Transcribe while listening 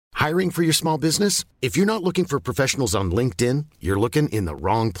Hiring for your small business? If you're not looking for professionals on LinkedIn, you're looking in the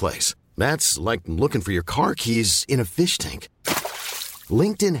wrong place. That's like looking for your car keys in a fish tank.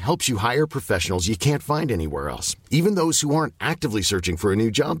 LinkedIn helps you hire professionals you can't find anywhere else, even those who aren't actively searching for a new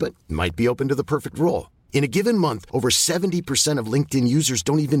job but might be open to the perfect role. In a given month, over 70% of LinkedIn users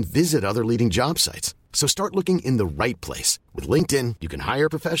don't even visit other leading job sites. So start looking in the right place. With LinkedIn, you can hire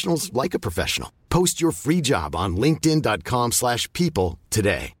professionals like a professional. Post your free job on linkedin.com/people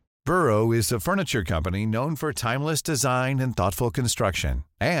today. Burrow is a furniture company known for timeless design and thoughtful construction,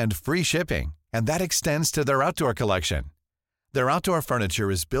 and free shipping, and that extends to their outdoor collection. Their outdoor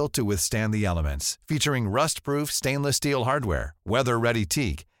furniture is built to withstand the elements, featuring rust-proof stainless steel hardware, weather-ready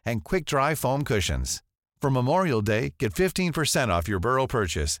teak, and quick-dry foam cushions. For Memorial Day, get 15% off your Burrow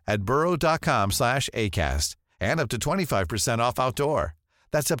purchase at burrow.com/acast, and up to 25% off outdoor.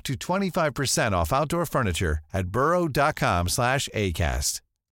 That's up to 25% off outdoor furniture at burrow.com/acast.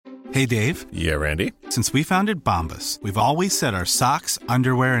 Hey, Dave. Yeah, Randy. Since we founded Bombas, we've always said our socks,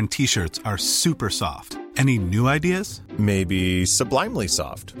 underwear, and T-shirts are super soft. Any new ideas? Maybe sublimely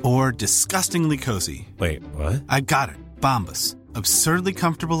soft. Or disgustingly cozy. Wait, what? I got it. Bombas. Absurdly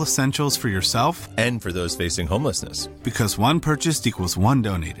comfortable essentials for yourself and for those facing homelessness. Because one purchased equals one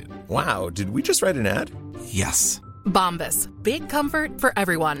donated. Wow, did we just write an ad? Yes. Bombas. Big comfort for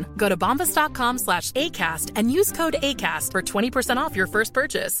everyone. Go to bombas.com/ACAST and use code ACAST for 20% off your first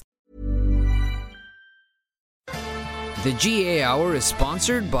purchase. The GA Hour is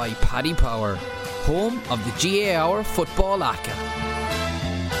sponsored by Paddy Power, home of the GA Hour Football ACA.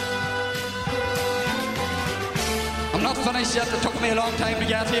 I'm not finished yet. It took me a long time to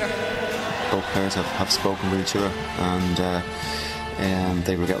get here. Both players have spoken with each other, and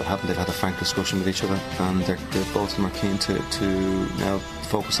they regret what happened. They've had a frank discussion with each other, and they're both of them are keen to now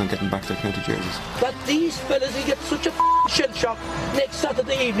focus on getting back their county jerseys. That these fellas will get such a shell shock next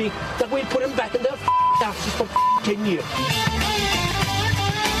Saturday evening that we'll put them back in their asses for 10 years.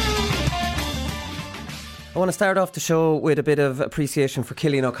 I want to start off the show with a bit of appreciation for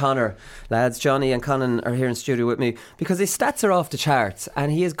Cillian O'Connor. Lads, Johnny and Conan are here in studio with me because his stats are off the charts,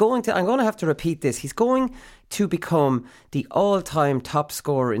 and he is going to, I'm going to have to repeat this, he's going to become the all-time top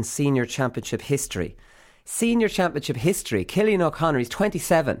scorer in senior championship history. Senior championship history. Cillian O'Connor, he's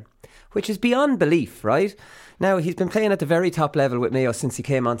 27, which is beyond belief, right? Now, he's been playing at the very top level with Mayo since he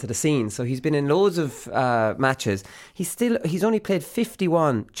came onto the scene. So he's been in loads of matches. He's only played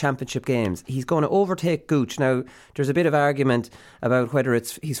 51 championship games. He's going to overtake Gooch. Now, there's a bit of argument about whether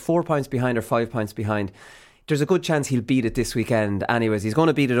he's 4 points behind or 5 points behind. There's a good chance he'll beat it this weekend anyways. He's going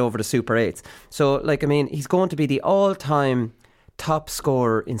to beat it over the Super 8's. So, he's going to be the all-time top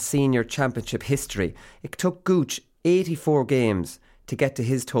scorer in senior championship history. It took Gooch 84 games to get to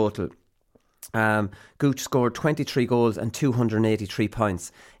his total. Gooch scored 23 goals and 283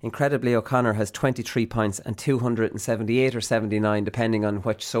 points. Incredibly, O'Connor has 23 points and 278 or 79, depending on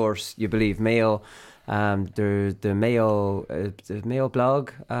which source you believe. Mayo, the Mayo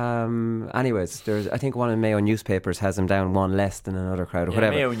blog. Anyways, I think one of the Mayo newspapers has him down one less than another crowd or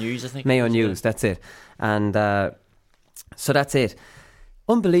whatever. Mayo News, I think. Mayo News, that's it. And so that's it.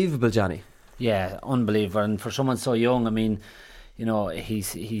 Unbelievable, Johnny. Yeah, unbelievable. And for someone so young, I mean, you know,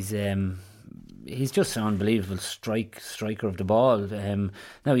 he's just an unbelievable striker of the ball.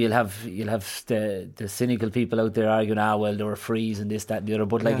 Now you'll have the cynical people out there arguing, well, there were frees and this, that, and the other.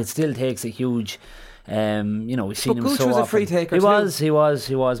 But it still takes a huge. We've seen but him Gooch so was often. A free taker. He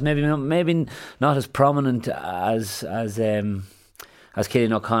was. Maybe not as prominent as Cillian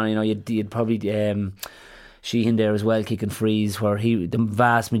O'Connor. You know, you'd probably. Sheehan there as well, kicking frees, where the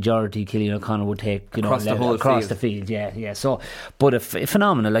vast majority Cillian O'Connor would take, across the field. Yeah. So, but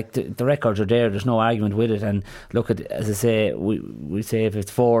phenomenal. Like the records are there. There's no argument with it. And look at, as I say, we say if it's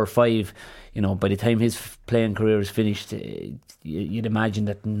 4 or 5, by the time his playing career is finished, you'd imagine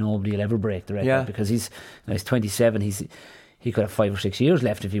that nobody will ever break the record because he's 27. He could have 5 or 6 years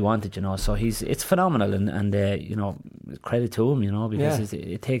left if he wanted, So it's phenomenal, and credit to him, because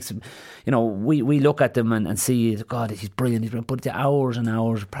it takes, we look at them and see, God, he's brilliant, but the hours and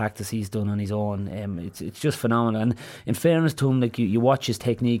hours of practice he's done on his own, it's just phenomenal. And in fairness to him, like you watch his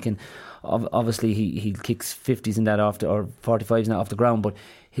technique, and obviously he kicks 50s and that or 45s and that off the ground, but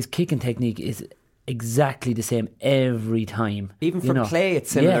his kicking technique is exactly the same every time. Even for play, it's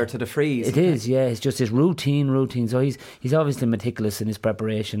similar to the freeze. It is, yeah. It's just his routine. So he's obviously meticulous in his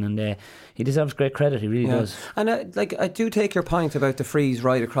preparation, and he deserves great credit. He really does. And I do take your point about the freeze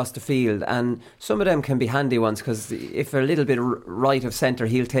right across the field, and some of them can be handy ones because if they're a little bit right of centre,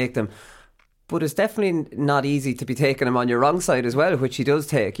 he'll take them. but it's definitely not easy to be taking him on your wrong side as well, which he does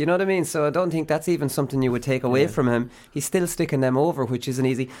take. You know what I mean? So I don't think that's even something you would take away from him. He's still sticking them over, which isn't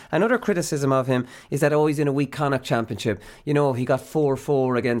easy. Another criticism of him is that he's in a weak Connacht Championship. You know, he got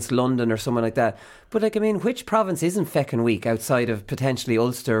 4-4 against London or something like that. But like, I mean, which province isn't feckin' weak outside of potentially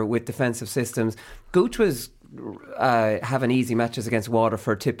Ulster with defensive systems? Gooch was having easy matches against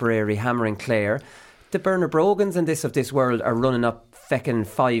Waterford, Tipperary, hammering Clare. The Bernard Brogans and this world are running up feckin'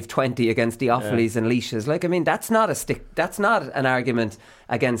 5-20 against the Offaly's and Laois. Like, I mean, that's not an argument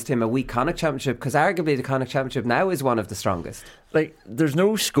against him, a weak Connacht Championship, because arguably the Connacht Championship now is one of the strongest. Like, there's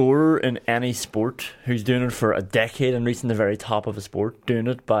no scorer in any sport who's doing it for a decade and reaching the very top of a sport, doing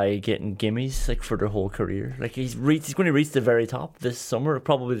it by getting gimmies like for their whole career. Like, he's going to reach the very top this summer,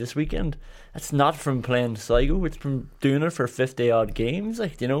 probably this weekend. That's not from playing Sligo, it's from doing it for 50 odd games,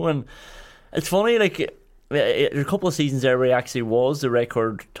 like, you know. And it's funny, like, a couple of seasons there where he actually was the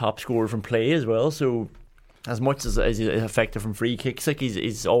record top scorer from play as well. So as much as he's effective from free kicks, like,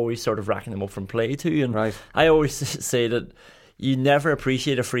 he's always sort of racking them up from play too. And I always say that you never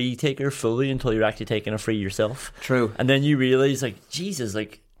appreciate a free taker fully until you're actually taking a free yourself. True. And then you realise, like, Jesus,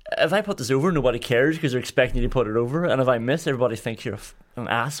 like, if I put this over, nobody cares because they're expecting you to put it over, and if I miss, everybody thinks you're an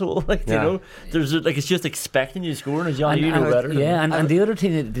asshole. Like, you know, there's like, it's just expecting you to score, and John, you know better. Yeah, and the other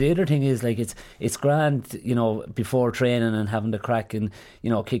thing is, like, it's grand, you know, before training and having the crack and, you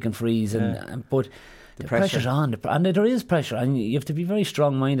know, kicking frees and but the pressure's on, and there is pressure, and you have to be very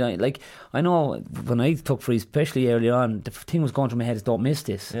strong-minded. Like, I know when I took frees, especially early on, the thing was going through my head is, don't miss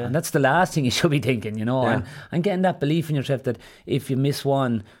this, and that's the last thing you should be thinking, you know. And getting that belief in yourself that if you miss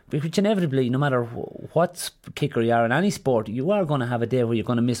one, which inevitably, no matter what kicker you are in any sport, you are going to have a day where you're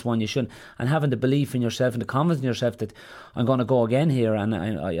going to miss one you shouldn't, and having the belief in yourself and the confidence in yourself that I'm going to go again here, and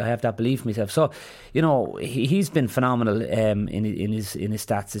I have that belief in myself. So, you know, he's been phenomenal in his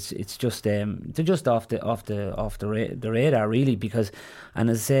stats. It's just they're just off the radar, really, because, and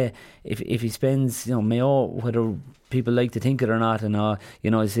as I say, if he spends, you know, Mayo, whether people like to think it or not, and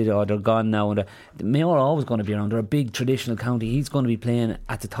you know, they're gone now, and Mayo are always going to be around. They're a big traditional county. He's going to be playing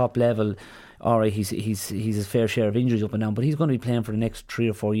at the top level. Alright, he's his fair share of injuries up and down, but he's going to be playing for the next 3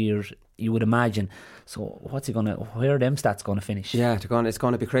 or 4 years, you would imagine. So where are them stats going to finish? Yeah, it's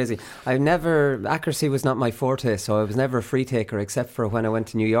going to be crazy. Accuracy was not my forte, so I was never a free taker, except for when I went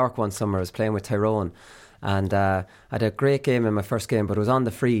to New York one summer. I was playing with Tyrone, and I had a great game in my first game, but it was on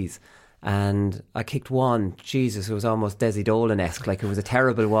the frees. And I kicked one. Jesus, it was almost Desi Dolan-esque. Like, it was a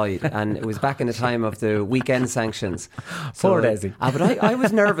terrible wide, and it was back in the time of the weekend sanctions. Poor Desi. But I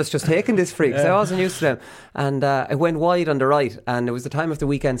was nervous just taking this free because I wasn't used to them. And I went wide on the right, and it was the time of the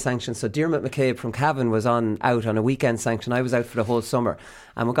weekend sanctions. So Diarmuid McCabe from Cavan was out on a weekend sanction. I was out for the whole summer,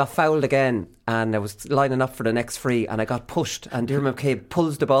 and we got fouled again. And I was lining up for the next free, and I got pushed, and Diarmuid McCabe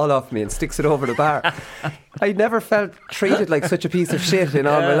pulls the ball off me and sticks it over the bar. I never felt treated like such a piece of shit in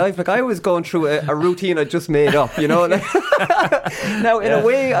all my life. Like, I was going through a routine I just made up, you know. Now, in a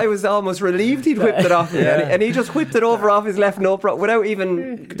way, I was almost relieved he'd whipped it off me, and he just whipped it over off his left without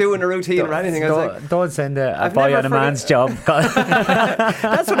even doing a routine or anything. Don't send a boy on a man's job.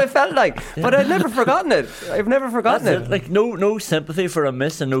 That's what I felt like, but I've never forgotten it. I've never forgotten it. Like, no sympathy for a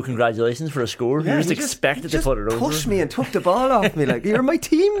miss and no congratulations for a score. You just expected to put it over. Pushed me and took the ball off me like, you're my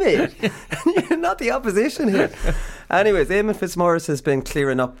teammate. You're not the opposition here. Anyways, Eamon Fitzmaurice has been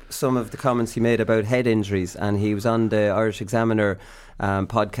clearing up some of the comments he made about head injuries, and he was on the Irish Examiner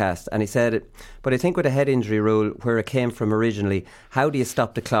podcast, and he said, but I think with a head injury rule, where it came from originally, how do you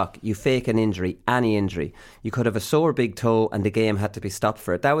stop the clock? You fake an injury, any injury. You could have a sore big toe and the game had to be stopped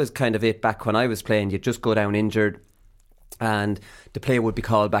for it. That was kind of it back when I was playing. You'd just go down injured, and the player would be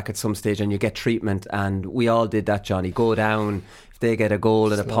called back at some stage and you get treatment, and we all did that, Johnny. Go down, if they get a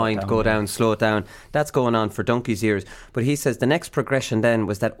goal and a point, go down, slow it down. That's going on for donkey's years. But he says the next progression then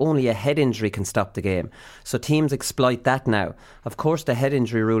was that only a head injury can stop the game. So teams exploit that now. Of course, the head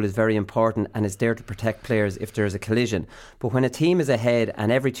injury rule is very important and is there to protect players if there is a collision. But when a team is ahead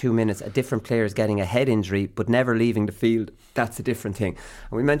and every 2 minutes a different player is getting a head injury but never leaving the field, that's a different thing.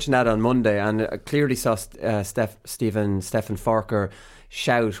 And we mentioned that on Monday, and I clearly saw Stephen Farker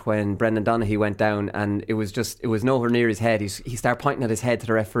shout when Brendan Donaghy went down, and it was nowhere near his head. He started pointing at his head to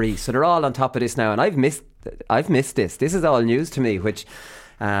the referee. So they're all on top of this now, and I've missed this. This is all news to me, which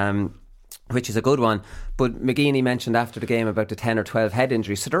is a good one. But McGeaney mentioned after the game about the 10 or 12 head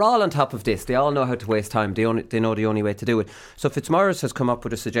injuries. So they're all on top of this. They all know how to waste time. They know the only way to do it. So Fitzmaurice has come up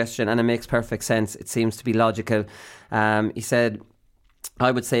with a suggestion, and it makes perfect sense. It seems to be logical. He said,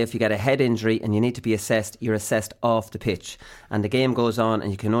 I would say if you get a head injury and you need to be assessed, you're assessed off the pitch, and the game goes on and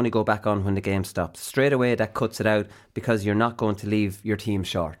you can only go back on when the game stops. Straight away that cuts it out, because you're not going to leave your team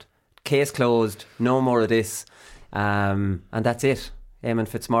short. case closed, no more of this, and that's it. Eamon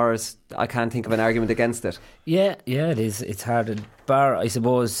Fitzmaurice, I can't think of an argument against it. Yeah, it is. It's hard. Bar, I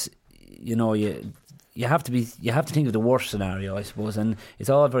suppose, you have to think of the worst scenario, I suppose, and it's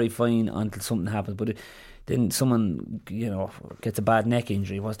all very fine until something happens. But then someone, gets a bad neck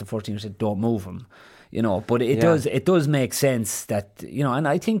injury. What's the first thing you say? Don't move him. But it does make sense that, and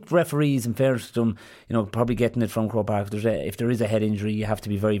I think referees, in fairness to them, probably getting it from Croke Park, if there is a head injury, you have to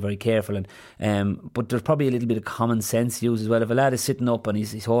be very, very careful. And but there's probably a little bit of common sense used as well. If a lad is sitting up and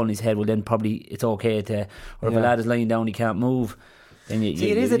he's holding his head, well, then probably it's okay to, or if a lad is lying down, he can't move.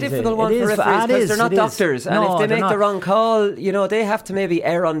 See, it is a difficult one for referees because they're not doctors, and if they make the wrong call, they have to maybe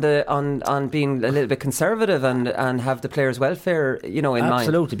err on being a little bit conservative and have the players' welfare, in mind.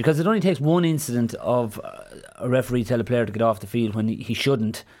 Absolutely, because it only takes one incident of a referee tell a player to get off the field when he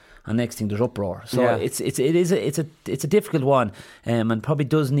shouldn't, and next thing there's uproar. So it's a difficult one, and probably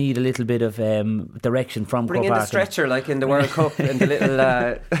does need a little bit of direction from. Bring in the stretcher like in the World Cup and the little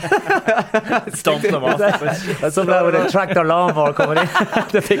stomp them off. That's something with a tractor lawnmower coming in.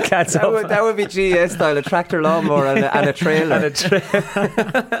 The big cats that would be GS style, a tractor lawnmower and a trailer.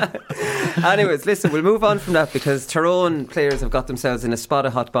 Anyways, listen, we'll move on from that because Tyrone players have got themselves in a spot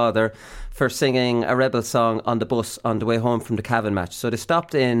of hot bother for singing a rebel song on the bus on the way home from the Cavan match. So they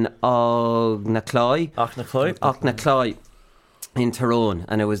stopped in Ochnacloy in Tyrone,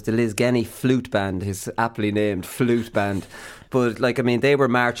 and it was the Lisgenny Flute Band, his aptly named Flute Band. But they were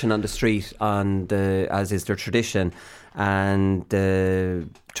marching on the street as is their tradition, and the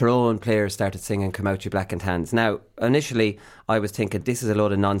Tyrone players started singing "Come Out You Black and Tans." Now, initially, I was thinking this is a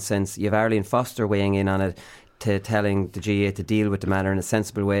load of nonsense. You have Arlene Foster weighing in on it, to telling the GA to deal with the matter in a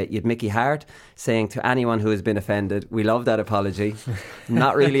sensible way. You had Mickey Hart saying to anyone who has been offended, we love that apology.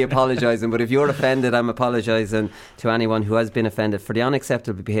 Not really apologising, but if you're offended, I'm apologising to anyone who has been offended for the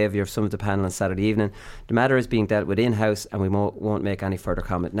unacceptable behaviour of some of the panel on Saturday evening. The matter is being dealt with in-house and we won't make any further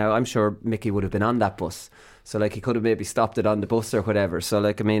comment. Now, I'm sure Mickey would have been on that bus, so he could have maybe stopped it on the bus or whatever. So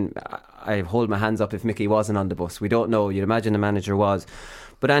I hold my hands up if Mickey wasn't on the bus. We don't know. You'd imagine the manager was.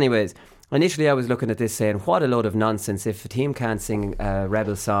 But anyways, initially I was looking at this saying, what a load of nonsense if a team can't sing a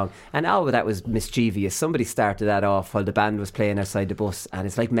rebel song. And that was mischievous. Somebody started that off while the band was playing outside the bus, and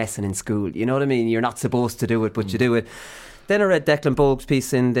it's like messing in school. You know what I mean? You're not supposed to do it, but you do it. Then I read Declan Bogue's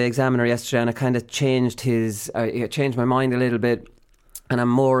piece in the Examiner yesterday, and it kind of changed my mind a little bit, and I'm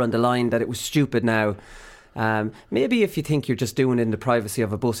more on the line that it was stupid now. Maybe if you think you're just doing it in the privacy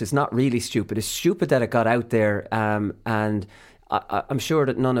of a bus, it's not really stupid. It's stupid that it got out there, and I'm sure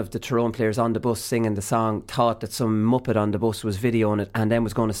that none of the Tyrone players on the bus singing the song thought that some muppet on the bus was videoing it and then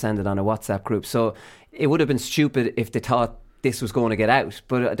was going to send it on a WhatsApp group. So it would have been stupid if they thought this was going to get out.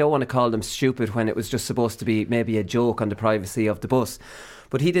 But I don't want to call them stupid when it was just supposed to be maybe a joke on the privacy of the bus.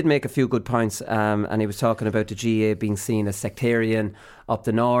 But he did make a few good points, and he was talking about the GA being seen as sectarian up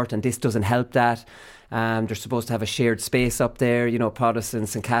the north, and this doesn't help that. They're supposed to have a shared space up there,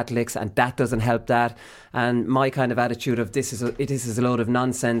 Protestants and Catholics, and that doesn't help that. And my kind of attitude of this is a load of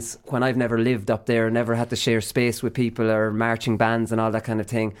nonsense when I've never lived up there, never had to share space with people or marching bands and all that kind of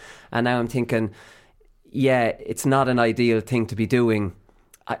thing. And now I'm thinking, it's not an ideal thing to be doing.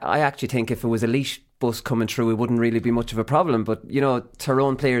 I actually think if it was a leash bus coming through, it wouldn't really be much of a problem. But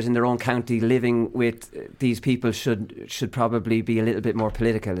Tyrone players in their own county living with these people should probably be a little bit more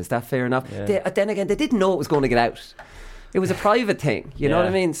political. Is that fair enough? Yeah. Then again, they didn't know it was going to get out. It was a private thing, you know what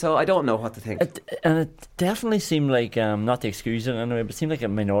I mean? So I don't know what to think. And it definitely seemed like, not to excuse it anyway, but it seemed like a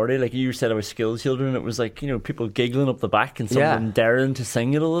minority. Like you said, it was school children. It was like, people giggling up the back and someone daring to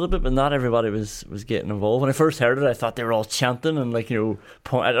sing it a little bit, but not everybody was getting involved. When I first heard it, I thought they were all chanting and I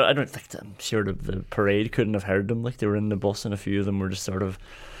don't think, I'm sure the parade couldn't have heard them. Like they were in the bus and a few of them were just sort of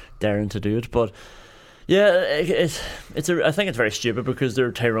daring to do it. But yeah, I think it's very stupid because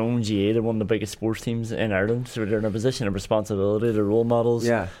they're Tyrone GA. They're one of the biggest sports teams in Ireland, so they're in a position of responsibility. They're role models.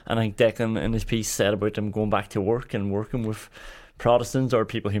 Yeah. And I think Declan in his piece said about them going back to work and working with Protestants or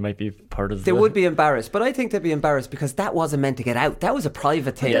people who might be part of. They would be embarrassed, but I think they'd be embarrassed because that wasn't meant to get out. That was a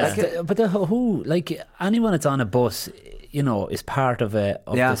private thing. But anyone that's on a bus, is part of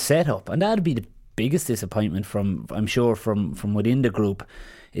the setup, and that'd be the biggest disappointment from within the group.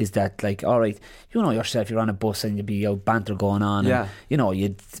 Is that all right, yourself, you're on a bus and you'd be out banter going on and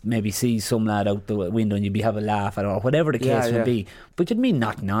you'd maybe see some lad out the window and you'd have a laugh at it or whatever the case would be, but you'd mean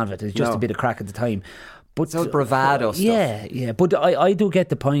nothing of it. It's just a bit of crack at the time. But it's all bravado stuff. Yeah, but I do get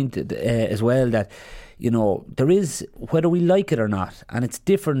the point as well that there is, whether we like it or not, and it's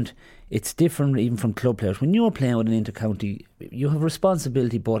different it's different even from club players. When you're playing with an intercounty, you have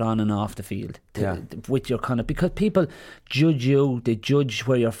responsibility both on and off the field with your kind of, because people judge you, they judge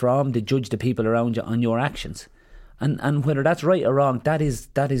where you're from, they judge the people around you on your actions. And whether that's right or wrong, that is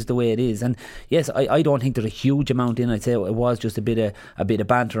the way it is. And yes, I don't think there's a huge amount in. I'd say it was just a bit of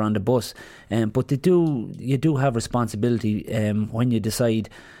banter on the bus. But you do have responsibility when you decide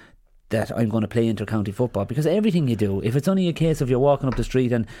that I'm going to play inter-county football, because everything you do, if it's only a case of you're walking up the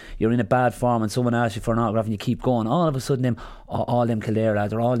street and you're in a bad form and someone asks you for an autograph and you keep going, all of a sudden all them Kildare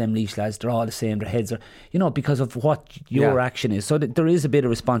lads or all them Laois lads, they're all the same, their heads are, because of what your action is. So there is a bit of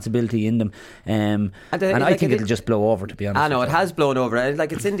responsibility in them, and I think it'll just blow over, to be honest. I know, it has blown over.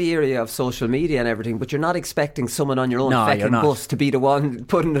 It's in the area of social media and everything, but you're not expecting someone on your own bus to be the one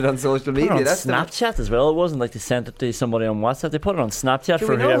putting it on social media. That's Snapchat as well. It wasn't like they sent it to somebody on WhatsApp. They put it on Snapchat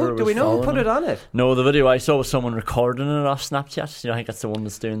for whoever was. Do we know who put it on it? No, the video I saw was someone recording it off Snapchat. I think that's the one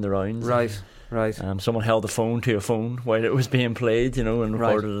that's doing the rounds. Right. Someone held the phone to a phone while it was being played, and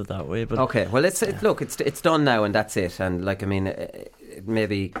recorded it that way. But okay, well, it's done now, and that's it. And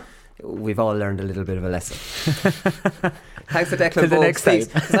maybe we've all learned a little bit of a lesson. Thanks to Declan Bogue. Next time.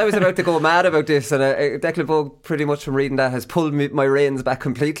 Because I was about to go mad about this, and Declan Bogue, pretty much from reading that, has pulled my reins back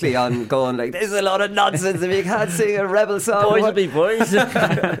completely on going like, this is a lot of nonsense if you can't sing a rebel song. Boys will be boys.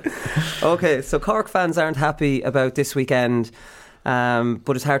 Okay, so Cork fans aren't happy about this weekend,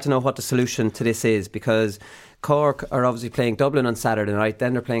 but it's hard to know what the solution to this is, because Cork are obviously playing Dublin on Saturday night,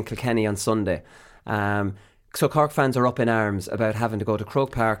 then they're playing Kilkenny on Sunday. So Cork fans are up in arms about having to go to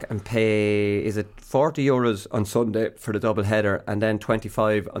Croke Park and pay, is it €40 on Sunday for the double header and then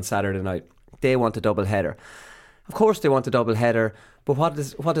 25 on Saturday night. They want a double header. Of course they want a double header, but what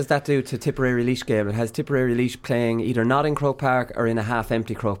does that do to Tipperary Laois game? It has Tipperary Laois playing either not in Croke Park or in a half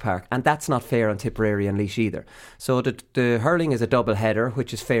empty Croke Park, and that's not fair on Tipperary and Laois either. So the hurling is a double header,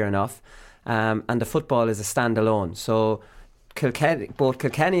 which is fair enough, and the football is a standalone. So both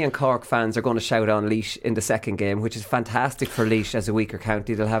Kilkenny and Cork fans are going to shout on Laois in the second game, which is fantastic for Laois as a weaker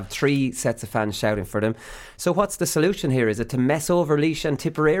county. They'll have 3 sets of fans shouting for them. So what's the solution here? Is it to mess over Laois and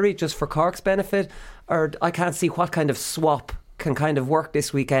Tipperary just for Cork's benefit? Or I can't see what kind of swap can kind of work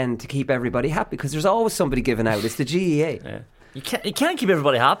this weekend to keep everybody happy, because there's always somebody giving out. It's the GEA. Yeah. You can't keep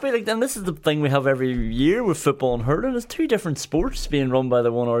everybody happy. And this is the thing we have every year with football and hurling. There's 2 different sports being run by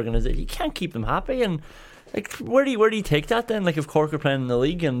the one organisation. You can't keep them happy. And where do you take that then? If Cork are playing in the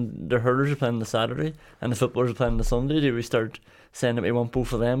league and the hurlers are playing on the Saturday and the footballers are playing on the Sunday, do we start saying that we want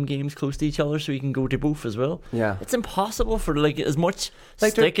both of them games close to each other so we can go to both as well? Yeah, it's impossible for as much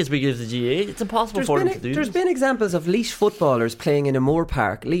stick as we give the GA. It's impossible for them to do. There's been examples of Laois footballers playing in a Moore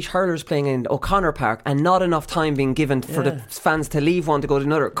Park, Laois hurlers playing in O'Connor Park, and not enough time being given for the fans to leave one to go to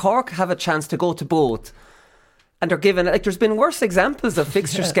another. Cork have a chance to go to both, and they're given, there's been worse examples of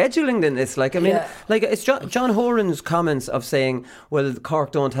fixture scheduling than this. It's John Horan's comments of saying, well,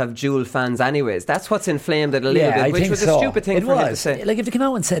 Cork don't have dual fans anyways. That's what's inflamed it a little bit, which was a stupid thing for him to say. If they came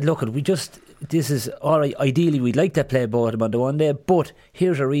out and said, look, this is alright, ideally we'd like to play both of them on the one day, but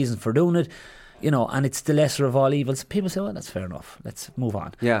here's a reason for doing it, and it's the lesser of all evils. People say, well, that's fair enough, let's move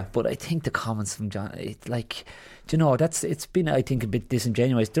on. Yeah. But I think the comments from John, it's been, I think, a bit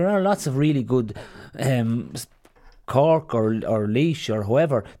disingenuous. There are lots of really good Cork or Laois or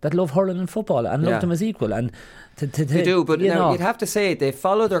whoever that love hurling and football and love them as equal, and they do, but you'd have to say they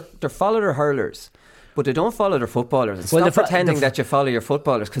follow their hurlers, but they don't follow their footballers. And stop pretending that you follow your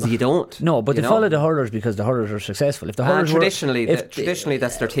footballers, because you don't. No, but they follow the hurlers because the hurlers are successful. If the hurlers traditionally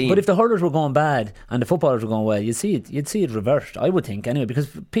that's their team. But if the hurlers were going bad and the footballers were going well, you'd see it reversed, I would think, anyway, because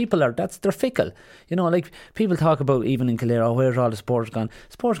people they're fickle. People talk about, even in Kildare, where's all the sports gone?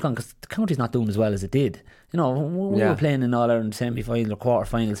 Sports gone because the county's not doing as well as it did. We were playing in All-Ireland semi-final or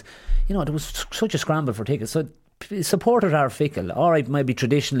quarter-finals. There was such a scramble for tickets. So supporters are fickle. Alright, maybe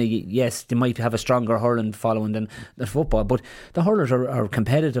traditionally, yes, they might have a stronger hurling following than football, but the hurlers are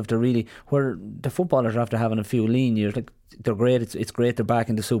competitive. They're really, where the footballers, after having a few lean years, they're great. It's great they're back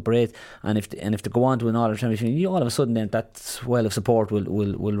in the Super 8, and if they go on to an All-Ireland semi-final, all of a sudden then that swell of support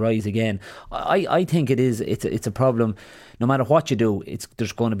will rise again. I think it's a problem. No matter what you do,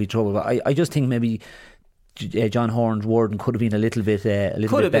 there's going to be trouble. But I just think maybe John Horan's wording could have been a little bit better.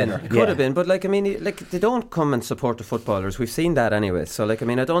 Could have been, but they don't come and support the footballers. We've seen that anyway. So I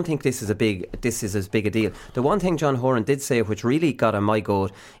don't think this is as big a deal. The one thing John Horan did say, which really got on my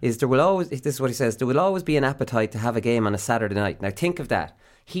goat, is this is what he says: there will always be an appetite to have a game on a Saturday night. Now think of that.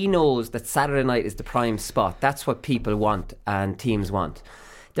 He knows that Saturday night is the prime spot. That's what people want and teams want.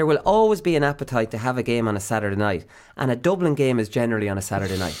 There will always be an appetite to have a game on a Saturday night, and a Dublin game is generally on a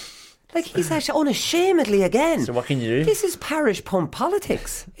Saturday night. Like, he's actually unashamedly again. So what can you do? This is parish pump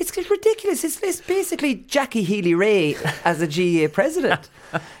politics. It's ridiculous. It's basically Jackie Healy-Rae as a GA president.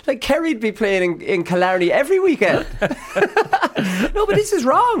 Like, Kerry'd be playing in Killarney every weekend. No, but this is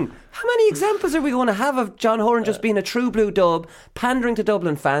wrong. How many examples are we going to have of John Horan just being a true blue dub, pandering to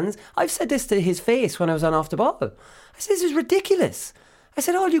Dublin fans? I've said this to his face when I was on Off the Ball. I said, this is ridiculous. I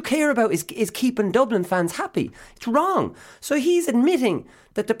said, all you care about is keeping Dublin fans happy. It's wrong. So he's admitting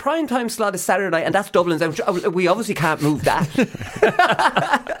that the prime time slot is Saturday night, and that's Dublin's. We obviously can't move that.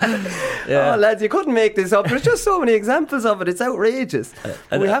 Oh, lads, you couldn't make this up. There's just so many examples of it. It's outrageous.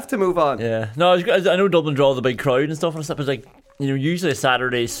 We have to move on. Yeah. No, I know Dublin draw the big crowd and stuff, but like, usually a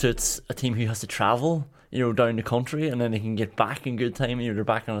Saturday suits a team who has to travel, down the country, and then they can get back in good time. They're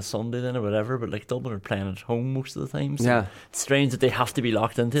back on a Sunday then or whatever. But like, Dublin are playing at home most of the time. So it's strange that they have to be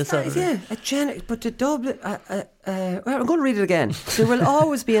locked into a Saturday. But the Dublin. I'm going to read it again. There will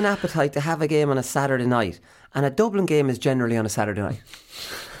always be an appetite to have a game on a Saturday night, and a Dublin game is generally on a Saturday night.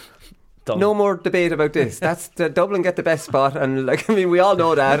 No more debate about this. That's Dublin get the best spot, and we all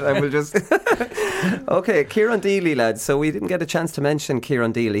know that, and we'll just okay. Kieran Deely, lads. So we didn't get a chance to mention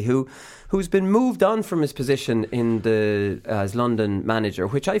Kieran Deely, who's been moved on from his position as London manager,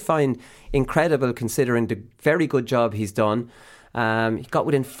 which I find incredible considering the very good job he's done. He got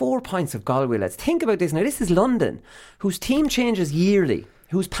within 4 points of Galway. Let's think about this now. This is London, whose team changes yearly,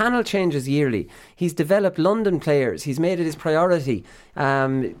 whose panel changes yearly. He's developed London players. He's made it his priority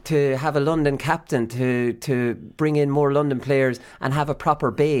to have a London captain, to bring in more London players and have a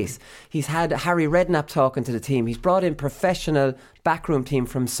proper base. He's had Harry Redknapp talking to the team. He's brought in professional backroom team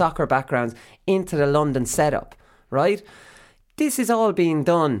from soccer backgrounds into the London setup, right? This is all being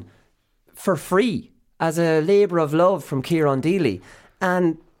done for free as a labour of love from Kieran Deely.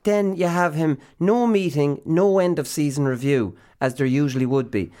 And then you have him, no meeting, no end of season review, as there usually would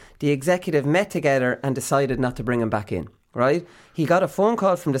be. The executive met together and decided not to bring him back in, right? He got a phone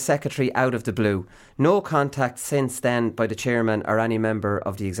call from the secretary out of the blue. No contact since then by the chairman or any member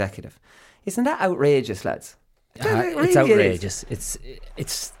of the executive. Isn't that outrageous, lads? It's really outrageous.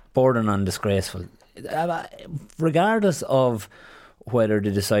 It's bordering on disgraceful. Regardless of whether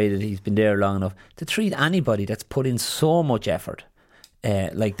they decided he's been there long enough, to treat anybody that's put in so much effort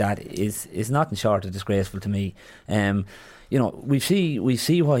like that is nothing short of disgraceful to me. We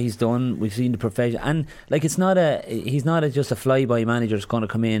see what he's done. We've seen the profession, and like he's not just a fly-by manager that's going to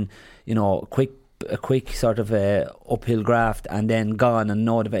come in, a quick sort of uphill graft and then gone and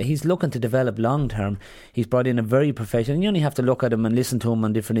know it. He's looking to develop long term. He's brought in a very professional. You only have to look at him and listen to him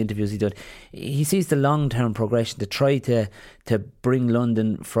on different interviews he did. He sees the long term progression to try to bring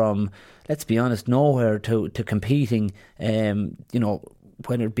London from, let's be honest, nowhere to competing.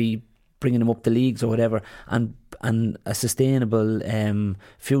 Whether it be bringing them up the leagues or whatever, and a sustainable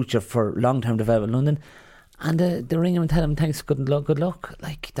future for long term development in London. And they ring him and tell him thanks, good luck.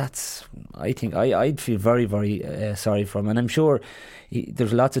 Like, that's, I think I'd feel very, very sorry for him, and I'm sure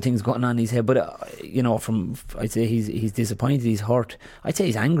there's lots of things going on in his head. But I'd say he's disappointed, he's hurt. I'd say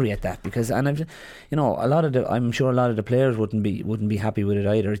he's angry at that because, and I'm sure a lot of the players wouldn't be happy with it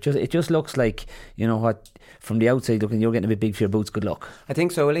either. It just looks like, what, from the outside looking, you're getting a bit big for your boots. Good luck. I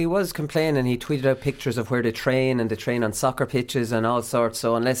think so. Well, he was complaining. He tweeted out pictures of where they train, and they train on soccer pitches and all sorts.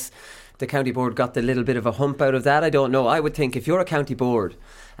 So unless the county board got the little bit of a hump out of that, I don't know. I would think if you're a county board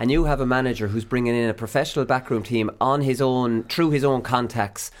and you have a manager who's bringing in a professional backroom team on his own, through his own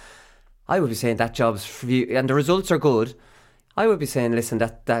contacts, I would be saying that job's for you, and the results are good. I would be saying, listen,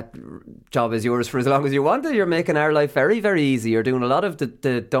 that job is yours for as long as you want it. You're making our life very, very easy. You're doing a lot of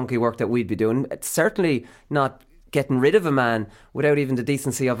the donkey work that we'd be doing. It's certainly not getting rid of a man without even the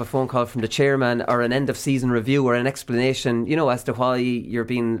decency of a phone call from the chairman or an end of season review or an explanation, as to why you're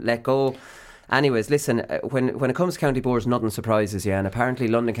being let go. Anyways, listen, when it comes to county boards, nothing surprises you, and apparently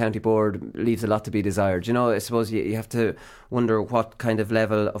London County Board leaves a lot to be desired. I suppose you have to wonder what kind of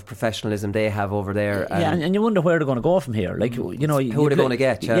level of professionalism they have over there. And you wonder where they're going to go from here. Like, who are they going to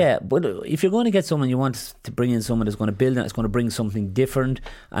get? Yeah, but if you're going to get someone, you want to bring in someone that's going to build it, that's going to bring something different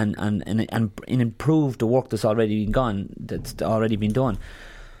and improve the work that's already been done.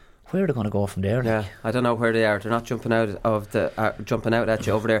 Where are they going to go from there? Yeah, I don't know where they are. They're not jumping out at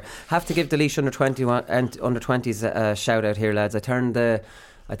you over there. Have to give the Laois under 20s a shout out here, lads. I turned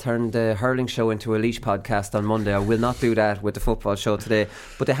the hurling show into a Laois podcast on Monday. I will not do that with the football show today.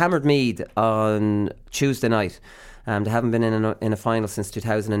 But they hammered Meath on Tuesday night. They haven't been in a final since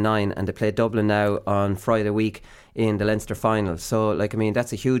 2009, and they play Dublin now on Friday week in the Leinster final. So,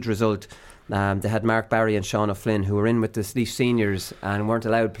 that's a huge result. They had Mark Barry and Sean O'Flynn, who were in with the Laois seniors and weren't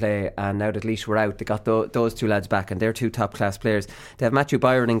allowed play, and now that Laois were out, they got those two lads back, and they're two top class players. They have Matthew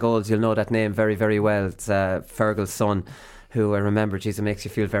Byron in goals. You'll know that name very, very well. It's Fergal's son, who I remember, geez, it makes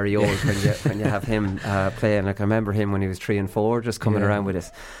you feel very old when you have him playing. Like, I remember him when he was 3 and 4, just coming around with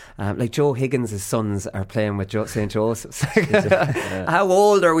us. Like Joe Higgins' sons are playing with St. Joseph's. How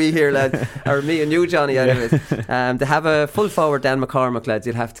old are we here, lads? Or me and you, Johnny, anyways. They have a full forward, Dan McCormack, lads.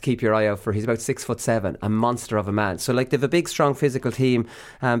 You'll have to keep your eye out for. He's about 6'7", a monster of a man. So like, they've a big, strong physical team.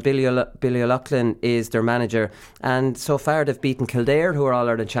 Billy O'Loughlin is their manager, and so far they've beaten Kildare, who are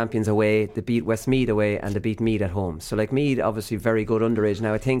All-Ireland champions, away. They beat Westmeath away, and they beat Meath at home. So like, Meath obviously very good underage.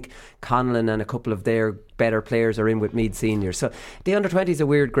 Now I think Conlon and a couple of their better players are in with Meath seniors. So the under-20 is a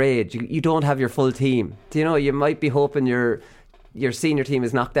weird grade. You don't have your full team. Do you know, you might be hoping your senior team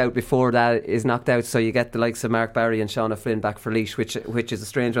is knocked out before that is knocked out, so you get the likes of Mark Barry and Sean O'Flynn back for Laois, which is a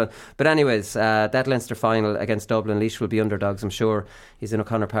strange one. But anyways, that Leinster final against Dublin, Laois will be underdogs, I'm sure. He's in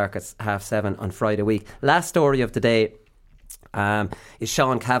O'Connor Park at 7:30 on Friday week. Last story of the day is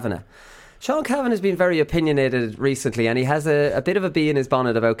Sean Kavanagh. Sean Kavanagh has been very opinionated recently, and he has a bit of a bee in his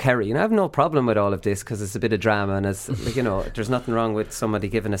bonnet about Kerry. And I have no problem with all of this, because it's a bit of drama, and it's, you know, there's nothing wrong with somebody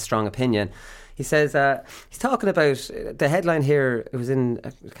giving a strong opinion. He says, he's talking about, the headline here, it was in,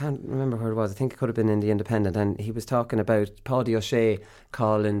 I can't remember where it was, I think it could have been in The Independent, and he was talking about Paddy O'Shea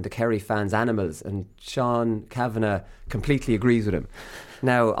calling the Kerry fans animals, and Sean Kavanagh completely agrees with him.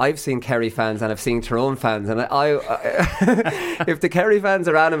 Now, I've seen Kerry fans and I've seen Tyrone fans, and I if the Kerry fans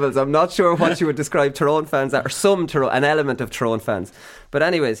are animals, I'm not sure what you would describe Tyrone fans as, or an element of Tyrone fans. But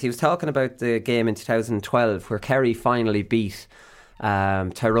anyways, he was talking about the game in 2012 where Kerry finally beat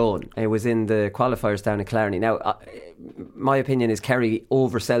Tyrone. It was in the qualifiers down in Killarney. Now, my opinion is Kerry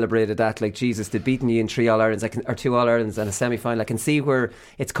over-celebrated that. Like, Jesus, they'd beaten you in 3 All-Irelands, or 2 All-Irelands and a semi-final. I can see where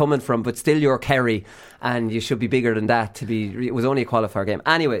it's coming from, but still you're Kerry, and you should be bigger than that. It was only a qualifier game.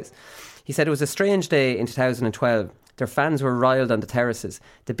 Anyways, he said it was a strange day in 2012. Their fans were riled on the terraces.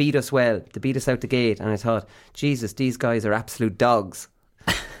 They beat us well. They beat us out the gate. And I thought, Jesus, these guys are absolute dogs.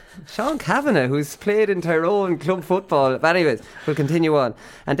 Sean Kavanagh, who's played in Tyrone club football. But anyways, we'll continue on.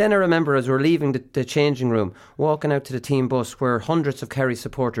 And then I remember, as we're leaving the changing room, walking out to the team bus, where hundreds of Kerry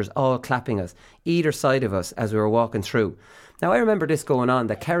supporters all clapping us, either side of us, as we were walking through. Now, I remember this going on,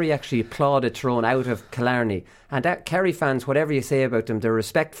 that Kerry actually applauded Tyrone out of Killarney. And that Kerry fans, whatever you say about them, they're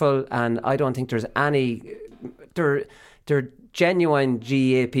respectful, and I don't think there's any... They're genuine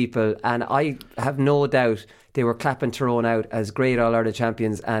GAA people, and I have no doubt they were clapping Tyrone out as great All-Ireland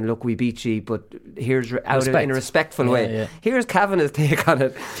champions, and look, we beat you, but here's out in a respectful way. Yeah. Here's Kavanagh's take on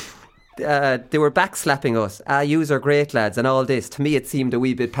it. They were backslapping us. Yous are great lads, and all this. To me, it seemed a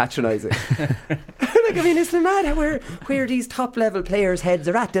wee bit patronising. Like, I mean, isn't it mad where these top level players' heads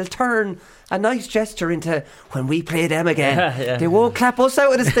are at? They'll turn a nice gesture into, when we play them again, they won't clap us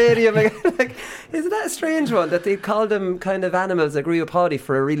out of the stadium again. Like, isn't that a strange one, that they call them kind of animals, agree with Paddy,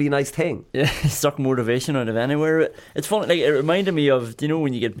 for a really nice thing? Yeah, suck motivation out of anywhere. It's funny, like, it reminded me of, you know,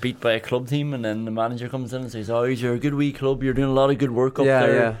 when you get beat by a club team and then the manager comes in and says, oh, you're a good wee club, you're doing a lot of good work up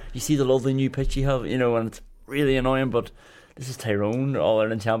there. Yeah. You see the lovely new pitch you have, you know, and it's really annoying, but this is Tyrone,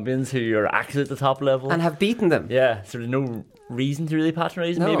 All-Ireland champions, who are actually at the top level. And have beaten them. Yeah, so there's no reason to really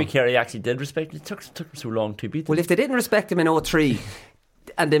patronise them. No. Maybe Kerry actually did respect it. It took them so long to beat them. Well, if they didn't respect him in 2003,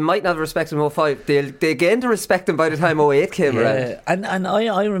 and they might not have respected him in 2005, they gained to respect him by the time 2008 came around. And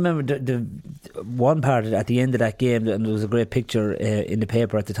I remember the one part at the end of that game, and there was a great picture in the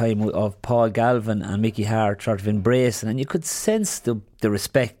paper at the time of Paul Galvin and Mickey Hart sort of embracing, and you could sense the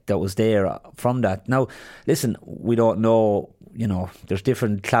respect that was there from that. Now, listen, we don't know, you know, there's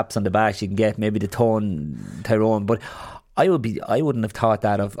different claps on the back you can get, maybe the Tyrone, but I wouldn't have thought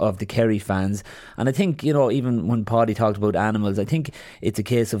that of the Kerry fans. And I think, you know, even when Paddy talked about animals, I think it's a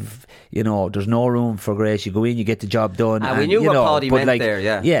case of, you know, there's no room for grace. You go in, you get the job done. And we knew what Paddy meant, like, there,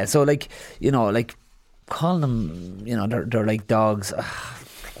 yeah. Yeah, so, like, you know, like, calling them, you know, they're like dogs.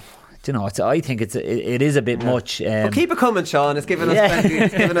 You know, I think it is a bit much. Well, keep it coming, Sean. It's given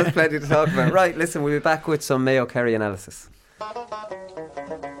us plenty to talk about. Right, listen, we'll be back with some Mayo Kerry analysis.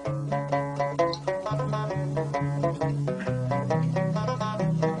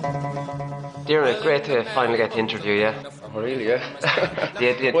 Dermot, great to finally get to interview you. Oh, really, yeah.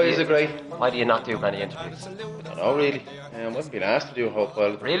 Why is it great? Why do you not do many interviews? I don't know, really. I wasn't being asked to do a whole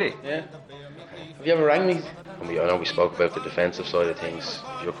pile. Really? Yeah. Have you ever rang me? I know we spoke about the defensive side of things.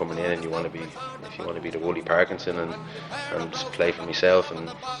 If you're coming in and if you want to be the Wooly Parkinson and play for myself, and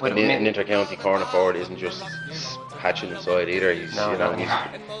an inter-county corner forward isn't just hatching inside either. He's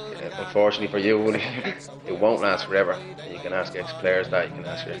unfortunately for you, Wooly, it won't last forever. You can ask ex-players that. You can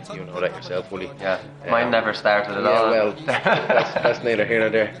ask you know that yourself, Wooly. Yeah, mine never started at all. Well, that's neither here nor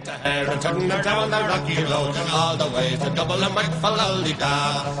there.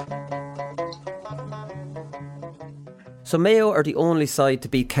 So Mayo are the only side to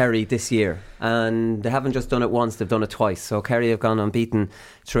beat Kerry this year, and they haven't just done it once, they've done it twice. So Kerry have gone unbeaten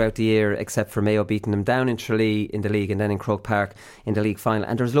throughout the year, except for Mayo beating them down in Tralee in the league and then in Croke Park in the league final.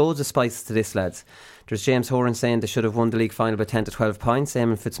 And there's loads of spice to this, lads. There's James Horan saying they should have won the league final by 10 to 12 points.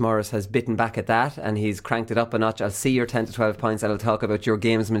 Eamon Fitzmaurice has bitten back at that and he's cranked it up a notch. I'll see your 10 to 12 points and I'll talk about your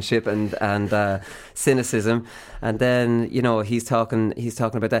gamesmanship and cynicism. And then, you know, he's talking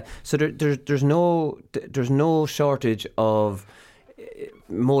about that. So there's no shortage of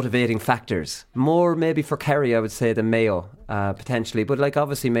motivating factors. More maybe for Kerry, I would say, than Mayo, potentially. But like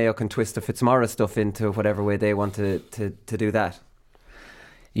obviously Mayo can twist the Fitzmaurice stuff into whatever way they want to do that.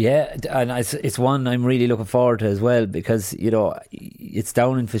 Yeah, and it's one I'm really looking forward to as well, because, you know, it's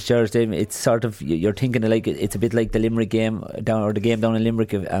down in Fitzgerald's Stadium. It's sort of, you're thinking like it's a bit like the Limerick game down, or the game down in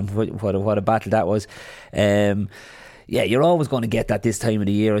Limerick, and what a battle that was. Yeah, you're always going to get that this time of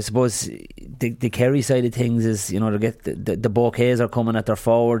the year. I suppose the Kerry side of things is, you know, they get the bouquets are coming at their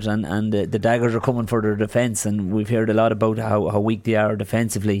forwards, and the daggers are coming for their defence, and we've heard a lot about how weak they are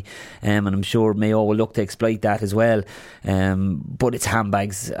defensively, and I'm sure Mayo will look to exploit that as well. But it's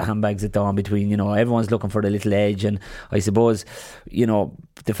handbags at dawn between, you know, everyone's looking for the little edge, and I suppose, you know,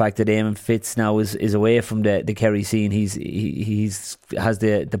 the fact that Eamon Fitz now is away from the Kerry scene, he's has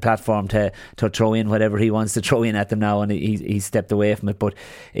the platform to throw in whatever he wants to throw in at them now, and he's stepped away from it. But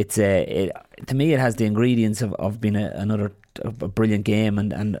it's to me it has the ingredients of being another brilliant game,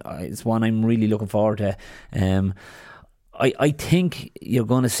 and it's one I'm really looking forward to. I think you're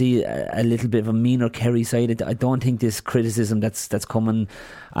going to see a little bit of a meaner Kerry side. I don't think this criticism that's coming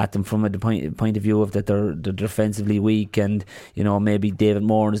at them from the point of view of that they're defensively weak, and, you know, maybe David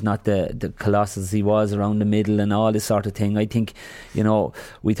Moore is not the colossus he was around the middle and all this sort of thing. I think, you know,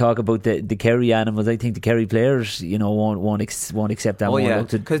 we talk about the Kerry animals. I think the Kerry players, you know, won't accept that. Oh yeah,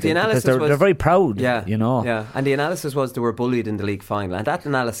 because the analysis because they're very proud. Yeah, you know. Yeah, and the analysis was they were bullied in the league final, and that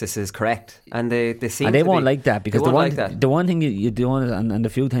analysis is correct. And they seem and they to won't be, like that, because the one thing you do, and the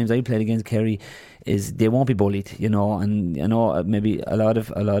few times I played against Kerry, is they won't be bullied, you know. And you know, maybe a lot of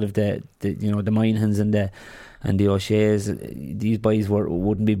the you know, the Moynahans and the O'Sheas, these boys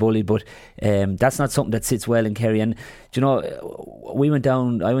wouldn't be bullied, but that's not something that sits well in Kerry. And you know, I went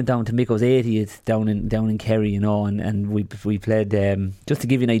down to Miko's 80th down in Kerry, you know, and we played, just to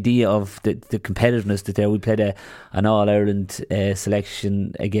give you an idea of the competitiveness that there, we played an All-Ireland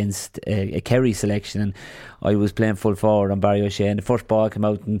selection against a Kerry selection, and I was playing full forward on Barry O'Shea, and the first ball came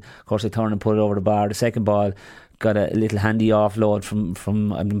out, and of course I turned and put it over the bar. The second ball got a little handy offload